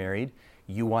kids are married,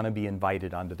 you want to be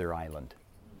invited onto their island.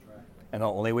 And the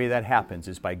only way that happens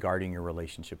is by guarding your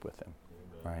relationship with them.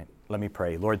 All right, let me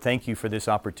pray. Lord, thank you for this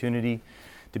opportunity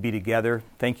to be together.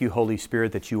 Thank you, Holy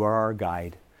Spirit, that you are our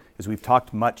guide. As we've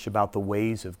talked much about the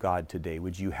ways of God today,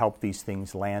 would you help these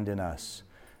things land in us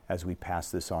as we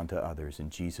pass this on to others? In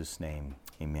Jesus' name,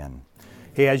 amen.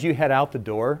 Hey, as you head out the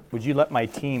door, would you let my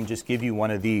team just give you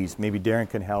one of these? Maybe Darren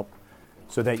can help,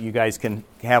 so that you guys can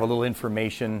have a little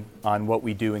information on what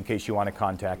we do in case you want to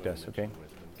contact us, okay?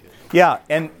 Yeah,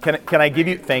 and can I give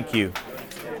you, thank you.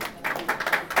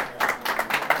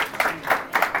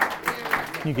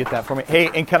 Can you get that for me? Hey,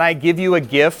 and can I give you a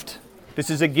gift? This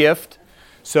is a gift.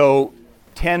 So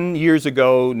 10 years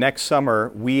ago, next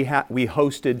summer, we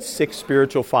hosted 6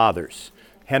 spiritual fathers.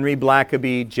 Henry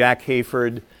Blackaby, Jack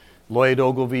Hayford, Lloyd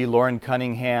Ogilvie, Lauren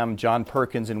Cunningham, John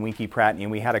Perkins, and Winky Pratney.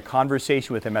 And we had a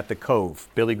conversation with them at the Cove,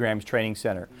 Billy Graham's training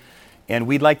center. And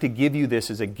we'd like to give you this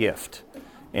as a gift.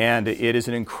 And it is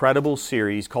an incredible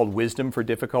series called Wisdom for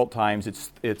Difficult Times.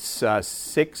 It's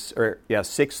 6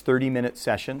 30-minute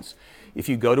sessions. If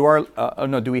you go to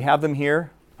our, do we have them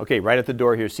here? Okay, right at the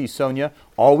door here. See Sonia?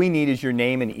 All we need is your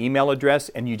name and email address,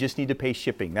 and you just need to pay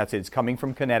shipping. That's it. It's coming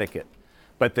from Connecticut.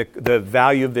 But the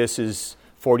value of this is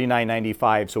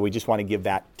 $49.95, so we just want to give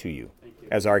that to you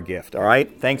as our gift. All right?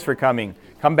 Thanks for coming.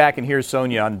 Come back and hear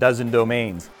Sonia on Dozen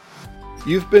Domains.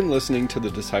 You've been listening to the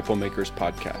Disciple Makers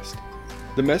podcast.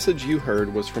 The message you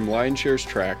heard was from Lionshare's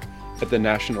track at the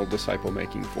National Disciple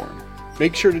Making Forum.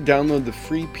 Make sure to download the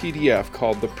free PDF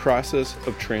called The Process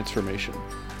of Transformation.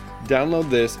 Download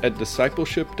this at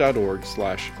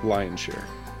discipleship.org/Lionshare.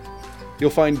 You'll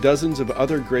find dozens of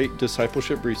other great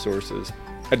discipleship resources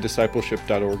at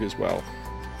discipleship.org as well.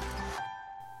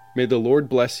 May the Lord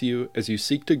bless you as you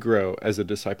seek to grow as a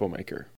disciple maker.